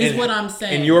alive, is what I'm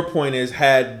saying. And your point is,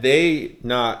 had they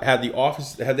not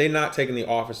taken the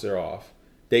officer off,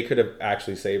 they could have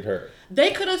actually saved her.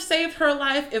 They could have saved her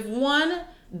life if, one,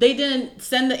 they didn't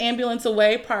send the ambulance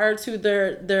away prior to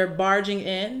their barging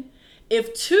in.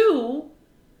 If, two,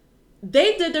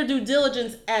 they did their due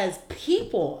diligence as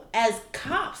people, as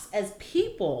cops, as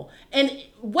people. And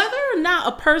whether or not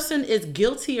a person is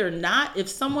guilty or not, if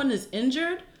someone is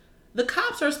injured, the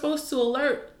cops are supposed to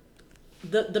alert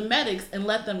the medics and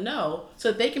let them know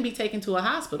so that they can be taken to a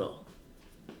hospital.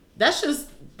 That's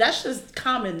just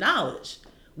common knowledge.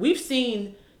 We've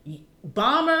seen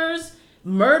bombers,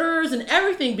 murderers, and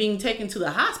everything being taken to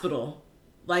the hospital.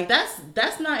 Like,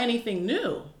 that's not anything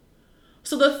new.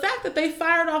 So the fact that they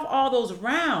fired off all those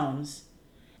rounds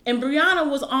and Brianna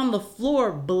was on the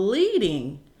floor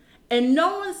bleeding and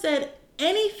no one said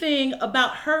anything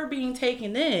about her being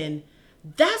taken in,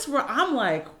 that's where I'm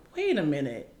like, wait a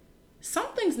minute,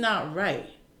 something's not right.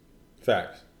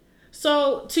 Facts.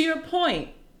 So to your point,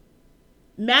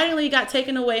 Mattingly got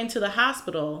taken away into the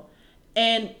hospital,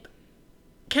 and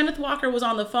Kenneth Walker was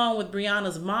on the phone with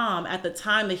Brianna's mom at the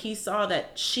time that he saw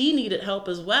that she needed help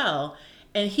as well.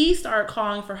 And he started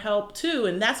calling for help too.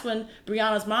 And that's when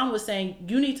Brianna's mom was saying,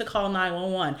 you need to call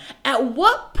 911. At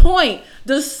what point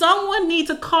does someone need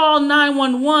to call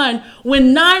 911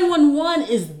 when 911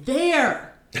 is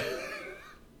there?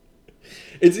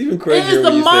 It's even crazier. It is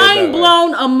the mind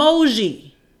blown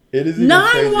emoji. It is even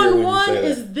 911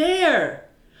 is there.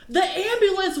 The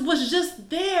ambulance was just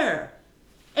there.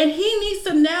 And he needs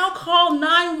to now call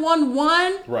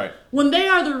 911 right when they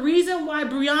are the reason why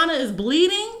Brianna is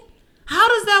bleeding? How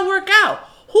does that work out?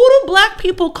 Who do black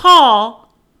people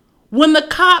call when the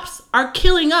cops are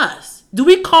killing us? Do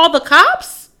we call the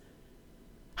cops?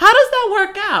 How does that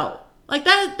work out? Like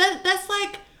that's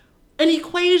like an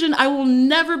equation I will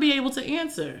never be able to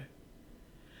answer.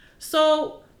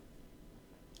 So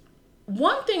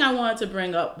one thing I wanted to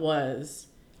bring up was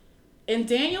in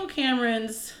Daniel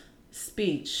Cameron's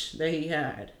speech that he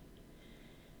had,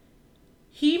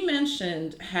 he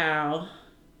mentioned how,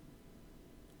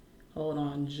 hold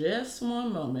on just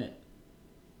one moment.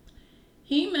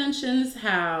 He mentions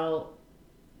how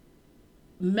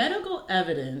medical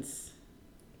evidence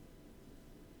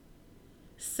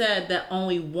said that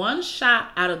only one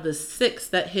shot out of the 6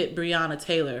 that hit Breonna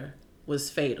Taylor was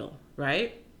fatal,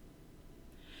 right?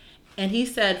 And he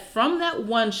said from that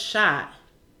one shot,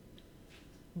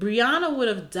 Brianna would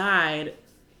have died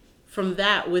from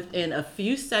that within a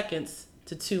few seconds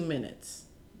to 2 minutes.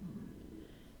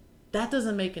 That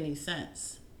doesn't make any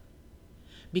sense.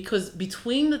 Because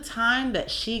between the time that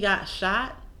she got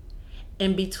shot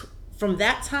and from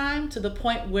that time to the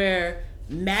point where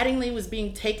Mattingly was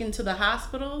being taken to the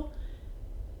hospital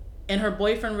and her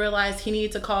boyfriend realized he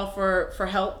needed to call for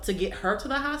help to get her to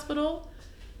the hospital,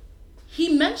 he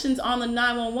mentions on the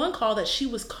 911 call that she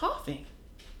was coughing.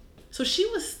 So she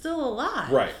was still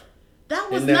alive. Right. That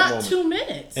was In that not moment. 2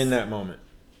 minutes. In that moment.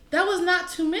 That was not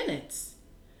 2 minutes.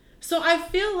 So I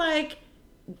feel like,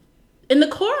 and the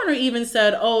coroner even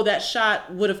said, oh, that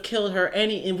shot would have killed her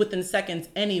within seconds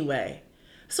anyway.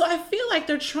 So I feel like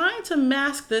they're trying to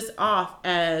mask this off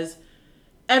as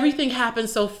everything happened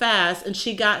so fast and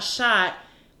she got shot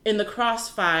in the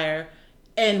crossfire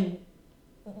and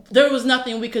there was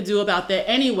nothing we could do about that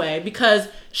anyway because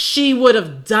she would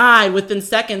have died within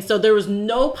seconds. So there was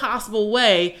no possible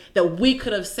way that we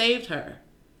could have saved her.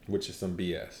 Which is some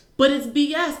BS. But it's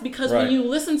BS because Right. when you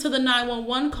listen to the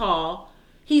 911 call,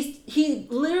 he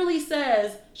literally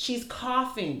says she's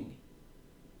coughing.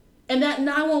 And that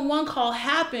 911 call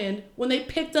happened when they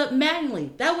picked up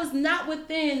Mattingly. That was not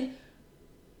within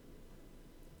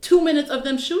 2 minutes of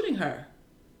them shooting her.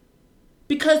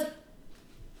 Because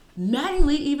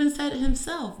Mattingly even said it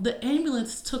himself, the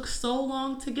ambulance took so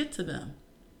long to get to them.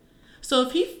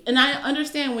 So and I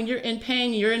understand when you're in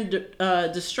pain, you're in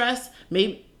distress,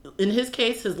 maybe in his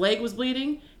case, his leg was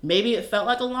bleeding. Maybe it felt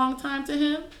like a long time to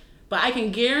him. But I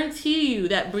can guarantee you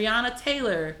that Breonna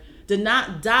Taylor did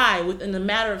not die within a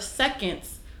matter of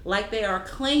seconds like they are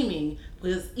claiming,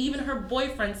 because even her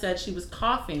boyfriend said she was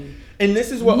coughing. And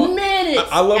this is what minutes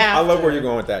I love. after. I love where you're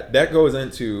going with that. That goes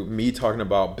into me talking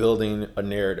about building a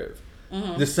narrative.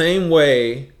 Mm-hmm. The same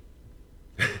way,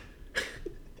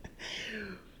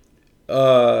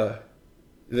 the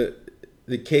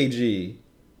KG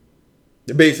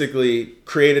basically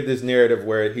created this narrative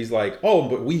where he's like, "Oh,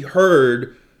 but we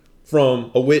heard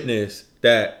from a witness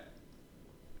that,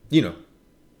 you know,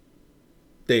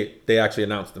 they actually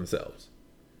announced themselves."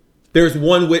 There's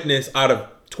one witness out of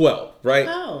 12, right?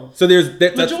 Oh. So there's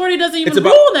that Majority doesn't even it's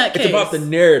rule in that case. It's about the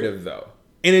narrative though.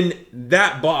 And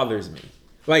that bothers me.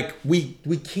 Like we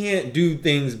can't do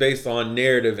things based on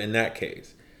narrative in that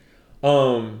case.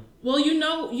 Well, you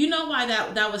know why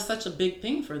that was such a big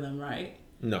thing for them, right?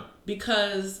 No.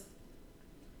 Because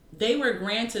they were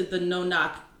granted the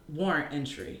no-knock warrant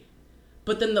entry.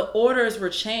 But then the orders were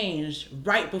changed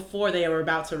right before they were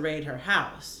about to raid her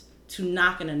house to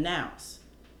knock and announce.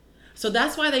 So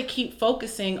that's why they keep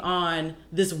focusing on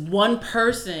this one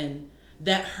person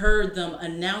that heard them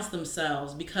announce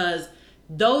themselves, because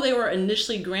though they were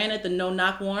initially granted the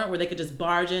no-knock warrant where they could just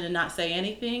barge in and not say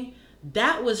anything,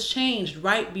 that was changed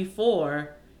right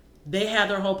before they had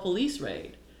their whole police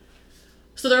raid.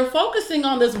 So they're focusing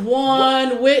on this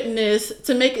one witness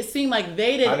to make it seem like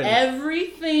they did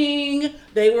everything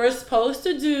they were supposed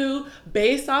to do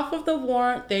based off of the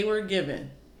warrant they were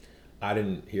given. I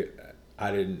didn't hear that.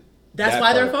 That's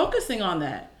why they're focusing on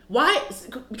that. Why?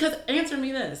 Because answer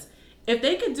me this. If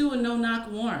they could do a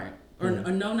no-knock warrant or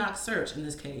a no-knock search in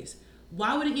this case,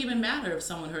 why would it even matter if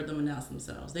someone heard them announce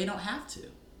themselves? They don't have to.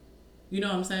 You know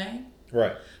what I'm saying?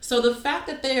 Right. So the fact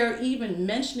that they are even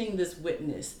mentioning this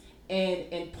witness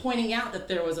and pointing out that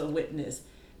there was a witness,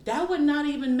 that would not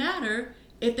even matter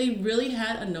if they really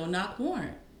had a no-knock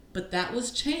warrant. But that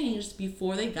was changed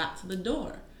before they got to the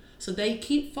door. So they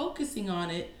keep focusing on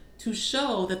it to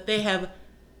show that they have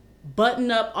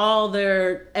buttoned up all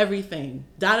their everything,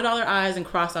 dotted all their I's and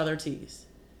crossed all their T's.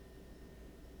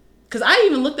 Because I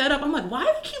even looked that up. I'm like, why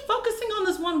do they keep focusing on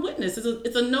this one witness?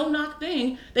 It's a no-knock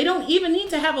thing. They don't even need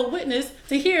to have a witness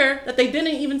to hear that they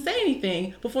didn't even say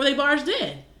anything before they barged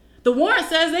in. The warrant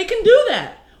says they can do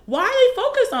that. Why are they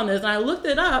focused on this? And I looked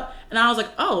it up and I was like,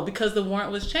 oh, because the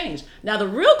warrant was changed. Now the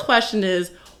real question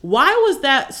is, why was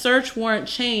that search warrant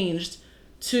changed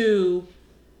to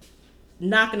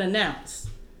knock and announce?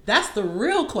 That's the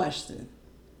real question.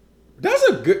 That's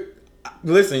a good.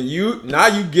 Listen, you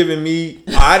giving me.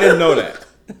 I didn't know that.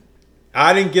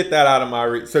 I didn't get that out of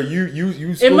my. So you.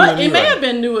 It may have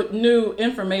been new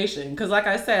information, because like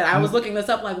I said, I was looking this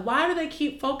up. Like, why do they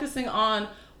keep focusing on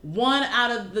one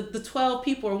out of the 12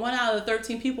 people or one out of the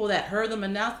 13 people that heard them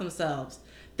announce themselves?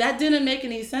 That didn't make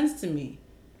any sense to me.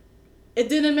 It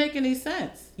didn't make any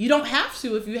sense. You don't have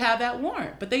to if you have that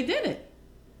warrant, but they didn't.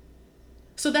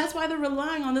 So that's why they're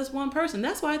relying on this one person.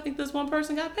 That's why I think this one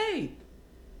person got paid.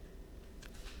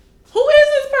 Who is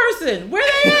this person? Where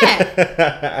they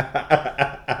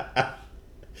at?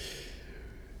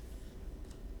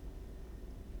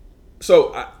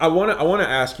 So I want to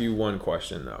ask you one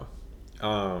question though,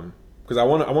 because I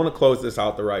want to close this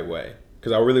out the right way,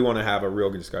 because I really want to have a real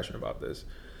good discussion about this.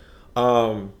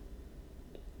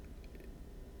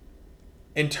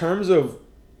 In terms of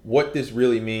what this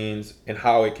really means and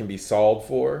how it can be solved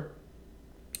for.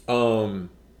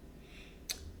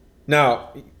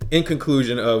 Now, in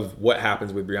conclusion of what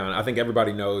happens with Breonna, I think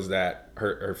everybody knows that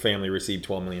her family received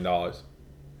 $12 million.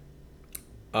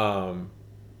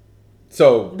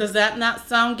 So Does that not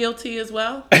sound guilty as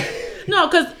well? No,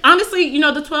 because honestly,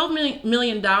 the $12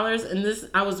 million, and this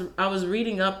I was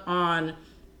reading up on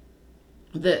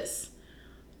this.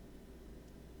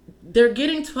 They're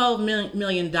getting $12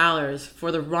 million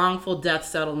for the wrongful death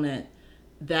settlement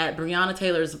that Breonna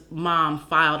Taylor's mom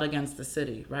filed against the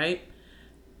city, right?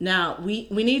 Now, we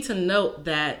need to note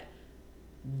that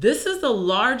this is the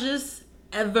largest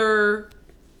ever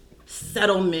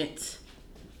settlement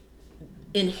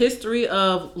in history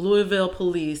of Louisville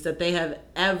police that they have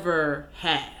ever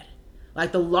had.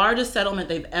 Like the largest settlement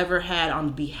they've ever had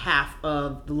on behalf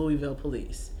of the Louisville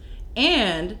police.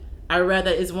 And I read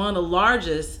that it's one of the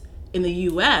largest in the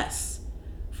US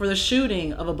for the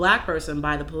shooting of a black person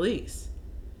by the police.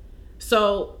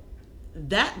 So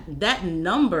that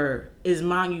number is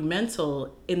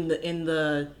monumental in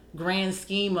the grand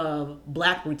scheme of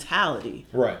black brutality.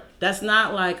 right. That's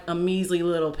not like a measly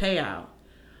little payout.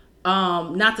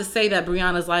 Not to say that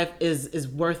Breonna's life is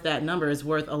worth that number. It's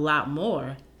worth a lot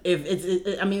more. If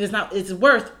it's not. It's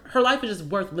worth her life is just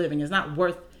worth living. It's not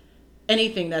worth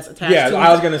anything that's attached. Yeah, to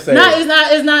I was gonna say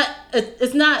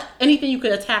It's not anything you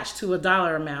could attach to a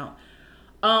dollar amount.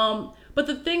 But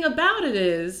the thing about it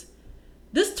is,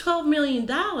 this $12 million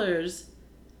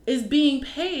is being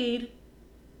paid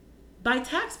by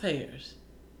taxpayers.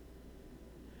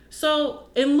 So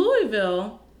in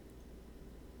Louisville,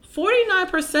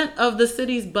 49% of the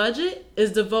city's budget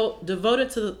is devoted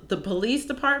to the police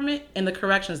department and the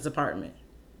corrections department.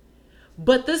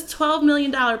 But this $12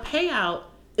 million payout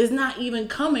is not even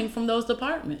coming from those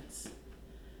departments.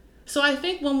 So I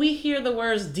think when we hear the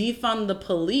words defund the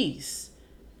police,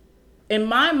 in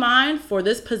my mind, for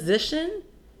this position,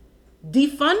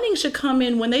 defunding should come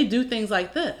in when they do things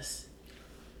like this.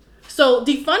 So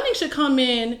defunding should come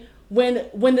in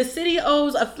when the city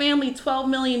owes a family $12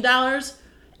 million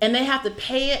and they have to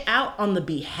pay it out on the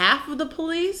behalf of the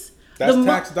police. That's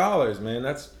tax dollars, man.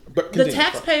 The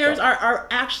taxpayers are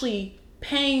actually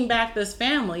paying back this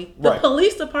family. The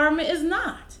police department is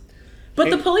not. But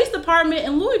the police department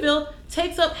in Louisville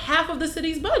takes up half of the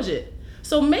city's budget.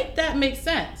 So make that make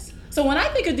sense. So when I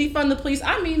think of defund the police,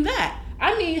 I mean that.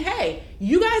 I mean, hey,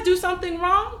 you guys do something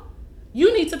wrong,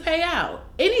 you need to pay out.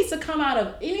 It needs to come out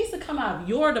of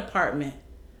your department,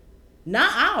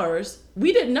 not ours.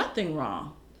 We did nothing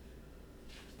wrong.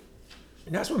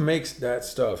 And that's what makes that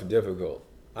stuff difficult.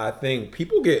 I think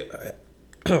people get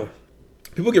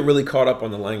really caught up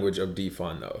on the language of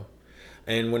defund, though.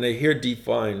 And when they hear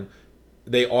defund,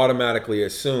 they automatically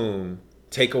assume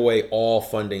take away all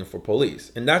funding for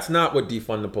police. And that's not what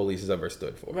defund the police has ever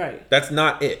stood for. Right. That's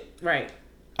not it. Right.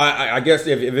 I guess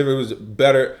if it was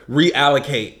better,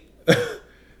 reallocate.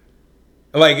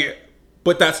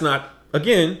 But that's not,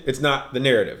 again, it's not the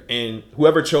narrative. And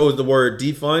whoever chose the word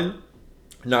defund,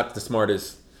 not the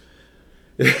smartest.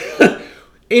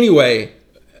 Anyway,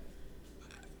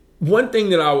 one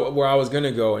thing where I was going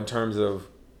to go in terms of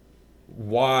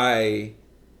why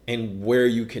and where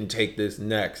you can take this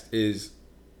next is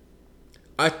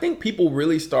I think people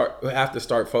really have to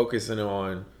start focusing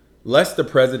on less the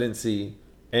presidency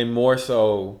and more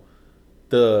so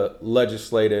the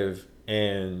legislative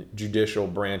and judicial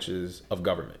branches of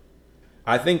government.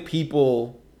 I think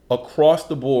people across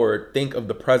the board think of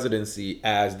the presidency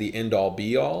as the end-all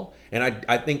be-all. And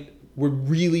I think we're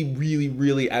really, really,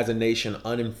 really, as a nation,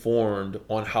 uninformed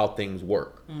on how things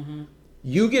work. Mm-hmm.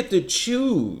 You get to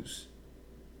choose.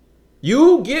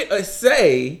 You get a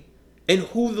say in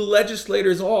who the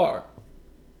legislators are.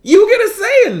 You get a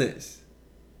say in this.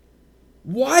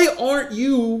 Why aren't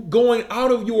you going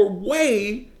out of your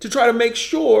way to try to make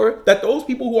sure that those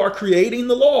people who are creating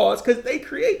the laws, because they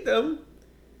create them,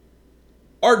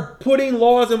 are putting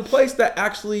laws in place that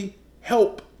actually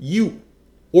help you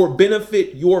or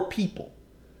benefit your people?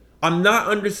 I'm not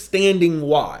understanding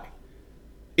why.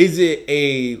 Is it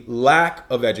a lack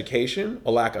of education,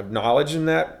 a lack of knowledge in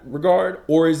that regard?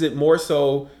 Or is it more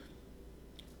so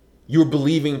you're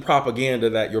believing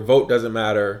propaganda that your vote doesn't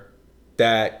matter,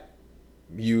 that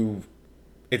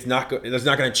it's not going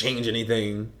to change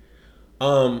anything?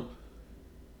 I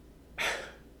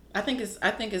think it's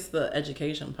the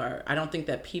education part. I don't think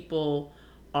that people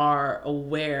are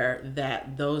aware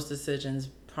that those decisions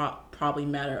probably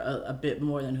matter a bit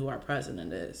more than who our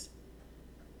president is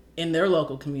in their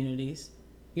local communities.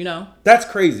 That's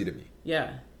crazy to me.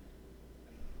 Yeah.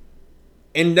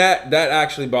 And that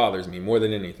actually bothers me more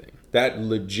than anything. That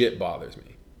legit bothers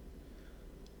me.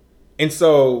 And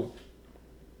so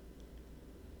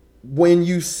when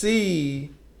you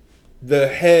see the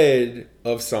head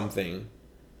of something,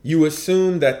 you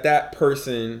assume that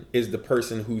person is the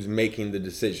person who's making the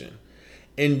decision.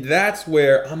 And that's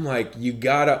where I'm like, you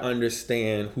gotta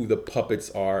understand who the puppets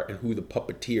are and who the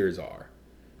puppeteers are.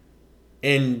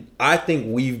 And I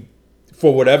think we've,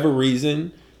 for whatever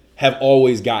reason, have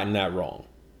always gotten that wrong.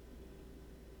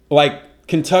 Like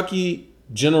Kentucky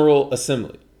General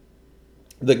Assembly,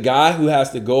 the guy who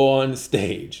has to go on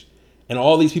stage and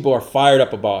all these people are fired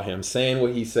up about him saying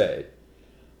what he said.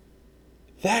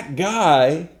 That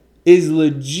guy is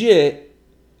legit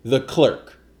the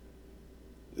clerk.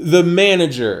 The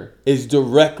manager is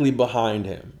directly behind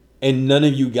him. And none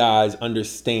of you guys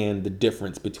understand the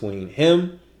difference between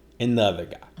him and the other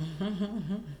guy.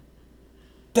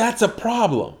 That's a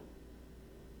problem.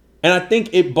 And I think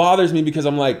it bothers me because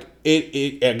I'm like,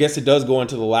 I guess it does go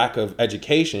into the lack of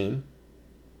education.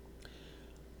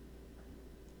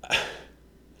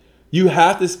 You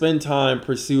have to spend time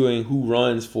pursuing who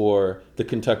runs for the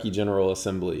Kentucky General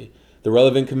Assembly, the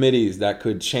relevant committees that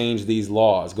could change these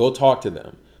laws. Go talk to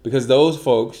them, because those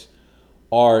folks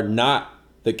are not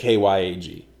the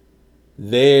KYAG.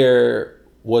 There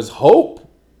was hope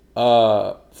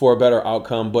for a better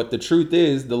outcome, but the truth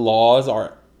is the laws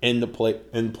are in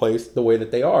place the way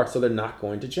that they are, so they're not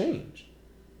going to change.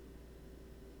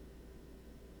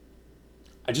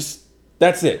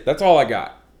 That's it. That's all I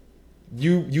got.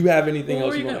 You have anything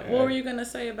else you want to add? What were you going to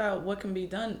say about what can be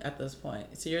done at this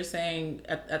point? So you're saying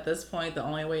at this point, the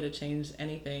only way to change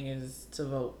anything is to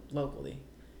vote locally.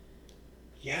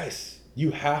 Yes.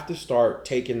 You have to start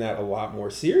taking that a lot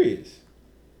more serious.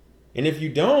 And if you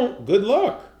don't, good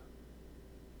luck.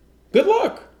 Good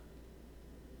luck.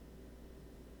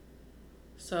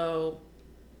 So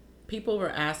people were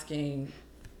asking,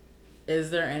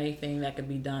 is there anything that could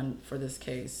be done for this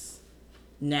case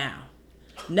now?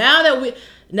 Now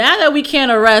that we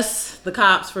can't arrest the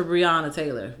cops for Breonna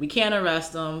Taylor, we can't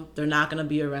arrest them. They're not going to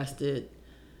be arrested.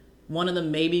 One of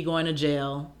them may be going to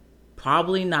jail,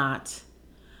 probably not.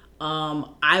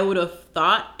 I would have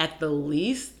thought at the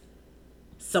least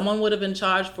someone would have been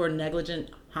charged for negligent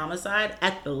homicide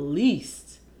at the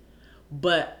least.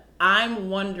 But I'm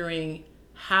wondering,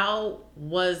 how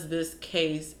was this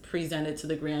case presented to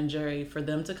the grand jury for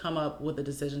them to come up with the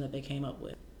decision that they came up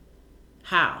with?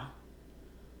 How?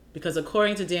 Because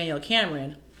according to Daniel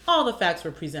Cameron, all the facts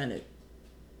were presented.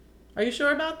 Are you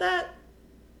sure about that?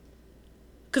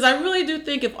 Because I really do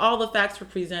think if all the facts were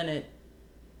presented,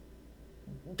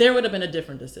 there would have been a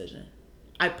different decision.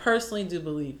 I personally do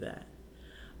believe that.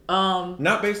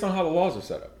 Not based on how the laws are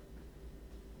set up.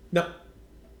 No.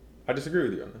 I disagree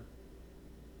with you on that.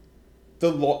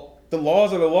 The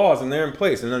laws are the laws and they're in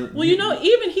place. And then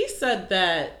even he said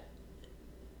that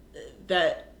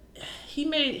he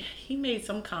made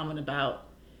some comment about,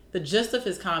 the gist of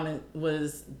his comment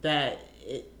was that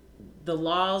the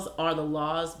laws are the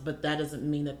laws, but that doesn't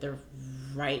mean that they're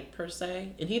right per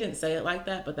se. And he didn't say it like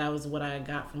that, but that was what I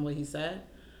got from what he said.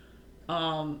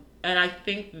 And I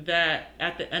think that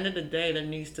at the end of the day, there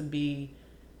needs to be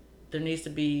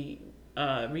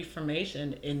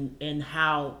reformation in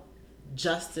how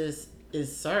justice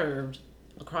is served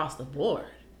across the board.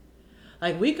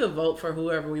 Like, we could vote for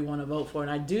whoever we want to vote for, and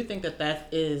I do think that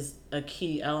is a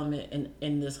key element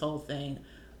in this whole thing.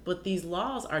 But these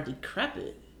laws are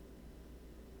decrepit.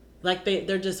 Like,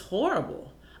 they're just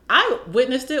horrible. I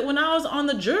witnessed it when I was on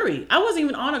the jury. I wasn't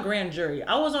even on a grand jury.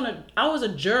 I was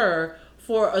a juror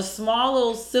for a small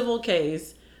little civil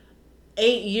case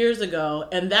 8 years ago,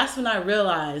 and that's when I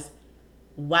realized,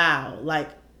 wow, like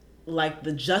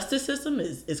the justice system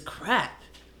is crap.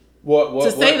 What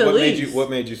made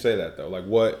you say that though? Like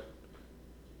what?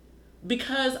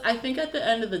 Because I think at the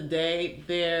end of the day,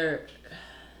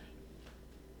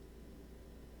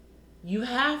 you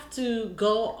have to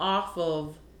go off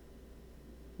of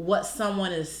what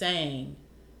someone is saying.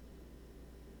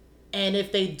 And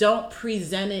if they don't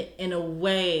present it in a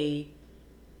way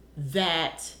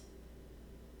that,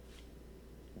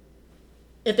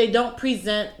 if they don't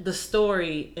present the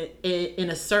story in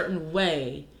a certain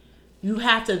way, you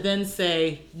have to then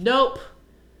say, nope,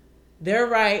 they're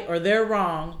right or they're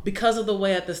wrong because of the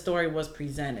way that the story was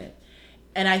presented.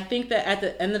 And I think that at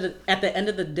the end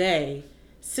of the day,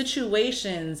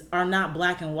 situations are not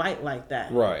black and white like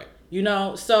that. Right.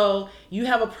 So you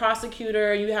have a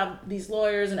prosecutor, you have these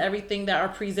lawyers and everything that are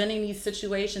presenting these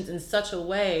situations in such a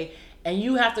way, and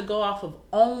you have to go off of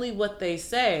only what they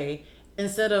say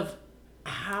instead of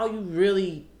how you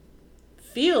really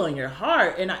feel in your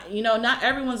heart. And not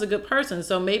everyone's a good person,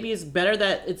 so maybe it's better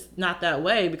that it's not that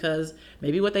way, because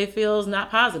maybe what they feel is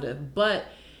not positive. But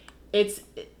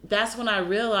that's when I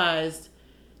realized,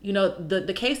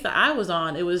 the case that I was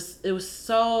on, it was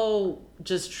so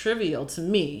just trivial to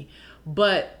me.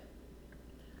 But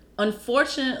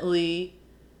unfortunately,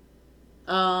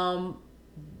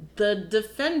 the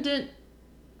defendant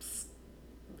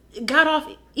got off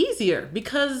easier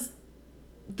because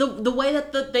the way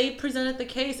that they presented the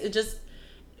case, it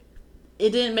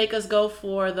didn't make us go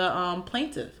for the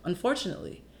plaintiff,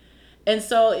 unfortunately. And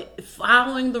so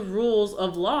following the rules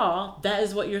of law, that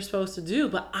is what you're supposed to do.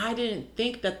 But I didn't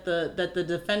think that the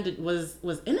defendant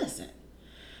was innocent.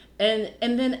 And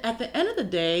then at the end of the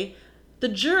day, the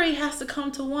jury has to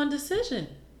come to one decision.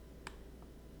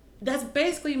 That's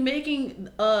basically making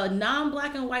a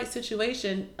non-black and white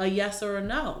situation a yes or a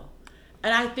no.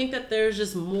 And I think that there's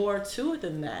just more to it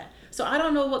than that. So I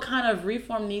don't know what kind of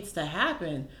reform needs to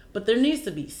happen, but there needs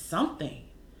to be something.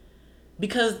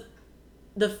 Because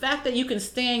the fact that you can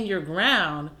stand your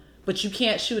ground, but you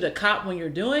can't shoot a cop when you're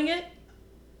doing it,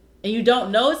 and you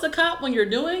don't know it's a cop when you're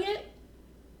doing it,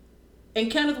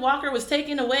 and Kenneth Walker was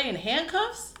taken away in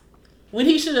handcuffs when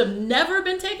he should have never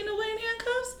been taken away in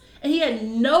handcuffs, and he had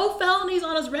no felonies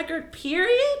on his record,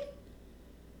 period.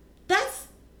 That's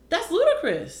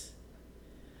ludicrous.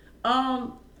 I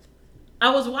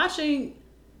was watching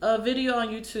a video on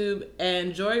YouTube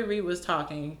and Joy Reid was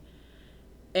talking,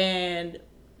 and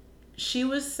she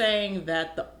was saying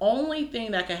that the only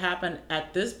thing that could happen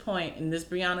at this point in this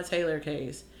Breonna Taylor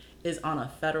case is on a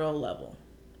federal level.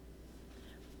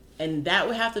 And that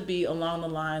would have to be along the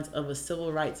lines of a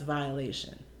civil rights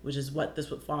violation, which is what this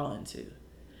would fall into.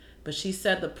 But she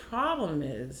said the problem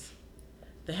is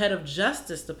the head of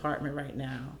Justice Department right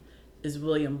now is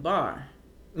William Barr.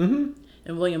 Mm-hmm.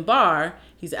 And William Barr,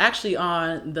 he's actually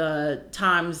on the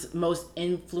Times most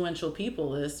influential people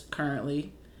list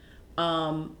currently.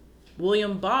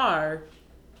 William Barr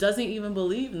doesn't even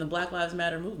believe in the Black Lives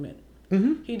Matter movement.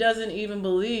 Mm-hmm. He doesn't even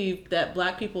believe that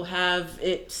black people have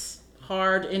it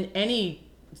hard in any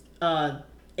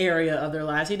area of their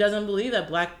lives. He doesn't believe that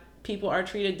black people are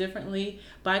treated differently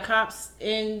by cops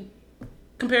in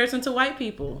comparison to white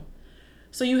people.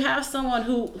 So you have someone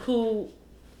who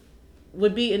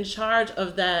would be in charge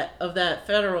of that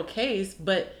federal case,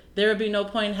 but there would be no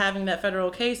point in having that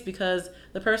federal case because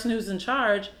the person who's in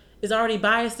charge is already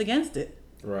biased against it.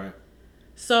 Right.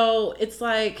 So it's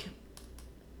like,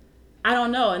 I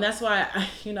don't know. And that's why,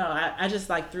 I just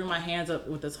like threw my hands up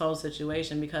with this whole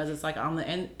situation because it's like at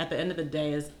the end of the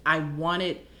day is I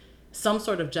wanted some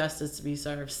sort of justice to be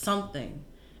served, something.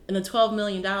 And the $12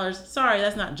 million, sorry,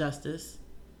 that's not justice.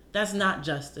 That's not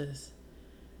justice.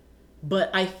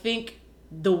 But I think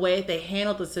the way they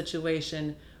handled the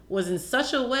situation was in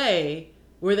such a way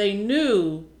where they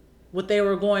knew what they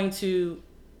were going to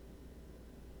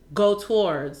go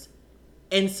towards.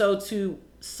 And so to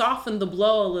soften the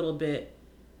blow a little bit,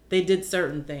 they did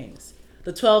certain things.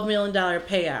 The $12 million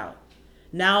payout.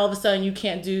 Now all of a sudden you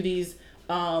can't do these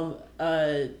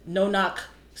no-knock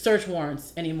search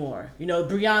warrants anymore.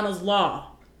 Breonna's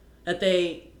law that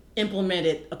they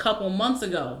implemented a couple months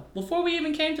ago before we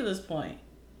even came to this point.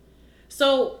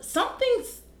 So something in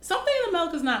the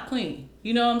milk is not clean.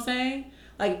 You know what I'm saying?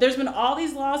 Like there's been all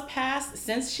these laws passed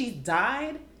since she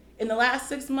died in the last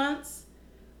 6 months,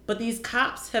 but these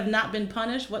cops have not been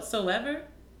punished whatsoever.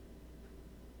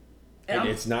 And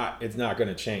it's not going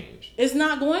to change. It's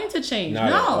not going to change. Not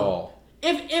no. At all.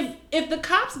 If the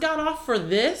cops got off for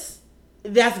this,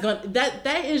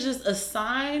 that is just a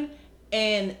sign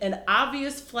and an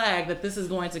obvious flag that this is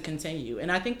going to continue.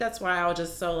 And I think that's why I was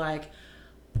just so like,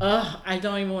 I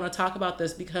don't even want to talk about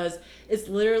this because it's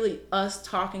literally us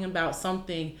talking about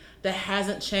something that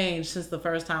hasn't changed since the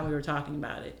first time we were talking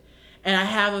about it. And I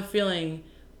have a feeling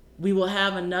we will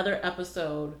have another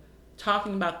episode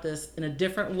talking about this in a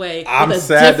different way. I'm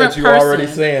sad that you are already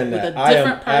saying that. I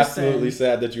am absolutely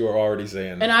sad that you are already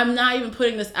saying that. And I'm not even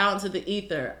putting this out into the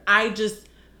ether.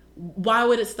 Why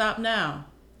would it stop now?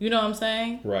 You know what I'm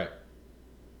saying? Right.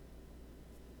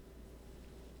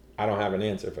 I don't have an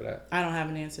answer for that. I don't have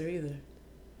an answer either.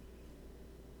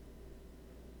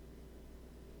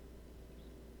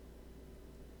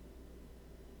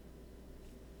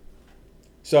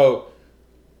 So,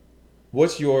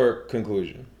 what's your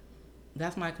conclusion?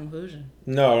 That's my conclusion.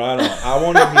 No, I don't. I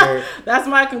want to hear. That's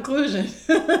my conclusion.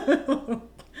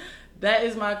 That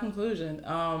is my conclusion.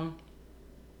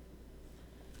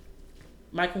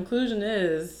 My conclusion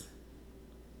is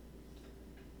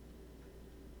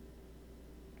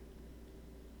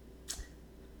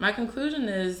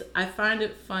I find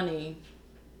it funny,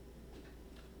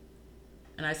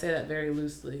 and I say that very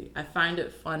loosely. I find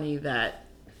it funny that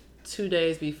 2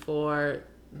 days before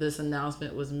this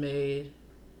announcement was made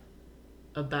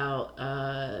about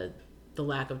the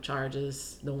lack of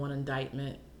charges, the one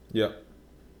indictment. Yep.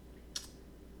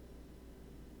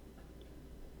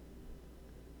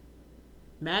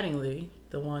 Mattingly,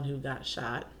 the one who got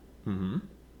shot,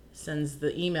 sends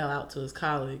the email out to his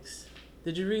colleagues.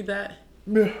 Did you read that?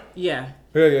 Yeah.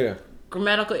 Yeah.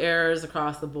 Grammatical errors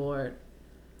across the board.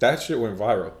 That shit went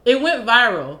viral. It went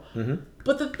viral.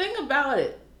 But the thing about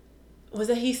it was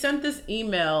that he sent this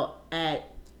email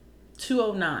at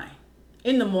 2:09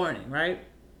 in the morning, right?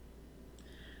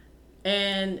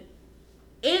 And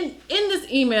in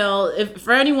this email, if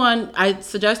for anyone, I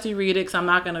suggest you read it because I'm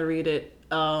not going to read it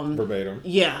verbatim.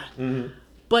 Yeah.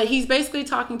 But he's basically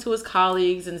talking to his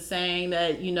colleagues and saying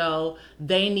that, you know,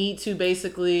 they need to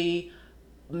basically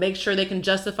make sure they can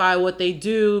justify what they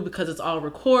do because it's all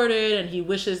recorded, and he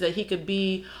wishes that he could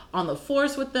be on the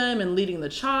force with them and leading the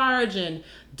charge, and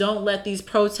don't let these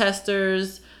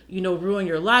protesters, you know, ruin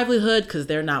your livelihood because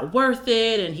they're not worth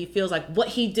it. And he feels like what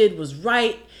he did was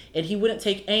right and he wouldn't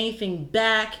take anything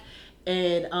back.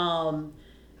 And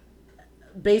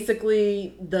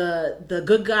basically the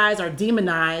good guys are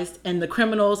demonized and the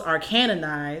criminals are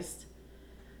canonized.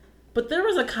 But there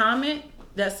was a comment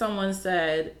that someone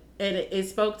said, and it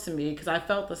spoke to me because I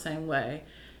felt the same way.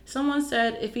 Someone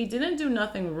said, if he didn't do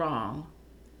nothing wrong,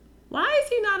 why is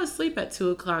he not asleep at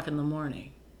 2:00 in the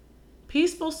morning?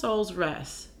 Peaceful souls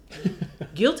rest.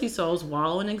 Guilty souls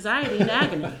wallow in anxiety and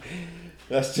agony.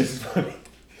 That's just funny.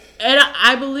 And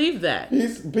I believe that.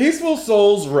 Peaceful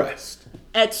souls rest.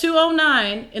 At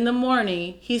 2:09 in the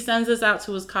morning, he sends this out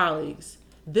to his colleagues.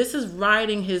 This is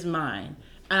riding his mind.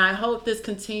 And I hope this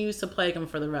continues to plague him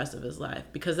for the rest of his life,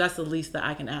 because that's the least that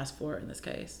I can ask for in this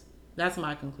case. That's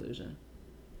my conclusion.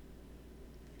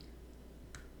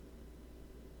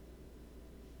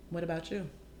 What about you?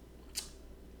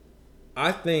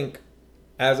 I think,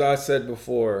 as I said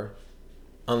before,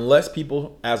 unless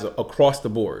people across the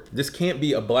board, this can't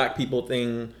be a black people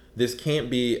thing. This can't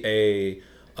be a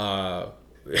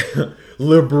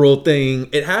liberal thing.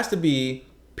 It has to be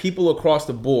people across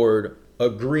the board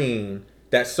agreeing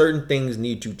that certain things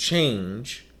need to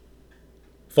change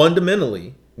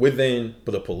fundamentally within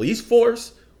the police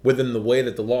force, within the way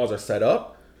that the laws are set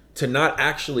up, to not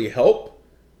actually help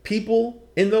people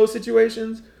in those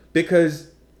situations, because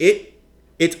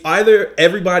it's either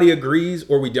everybody agrees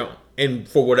or we don't. And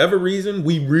for whatever reason,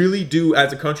 we really do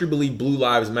as a country believe blue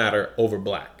lives matter over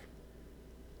black.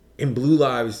 And blue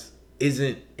lives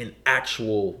isn't an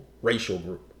actual racial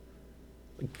group.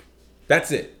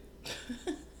 That's it.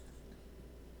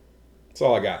 That's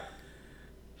all I got.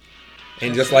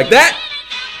 And just like that,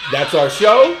 that's our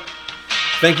show.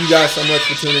 Thank you guys so much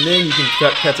for tuning in. You can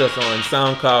catch us on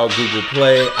SoundCloud, Google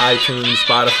Play, iTunes,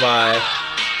 Spotify,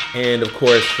 and of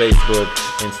course, Facebook,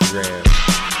 Instagram.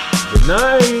 Good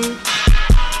night.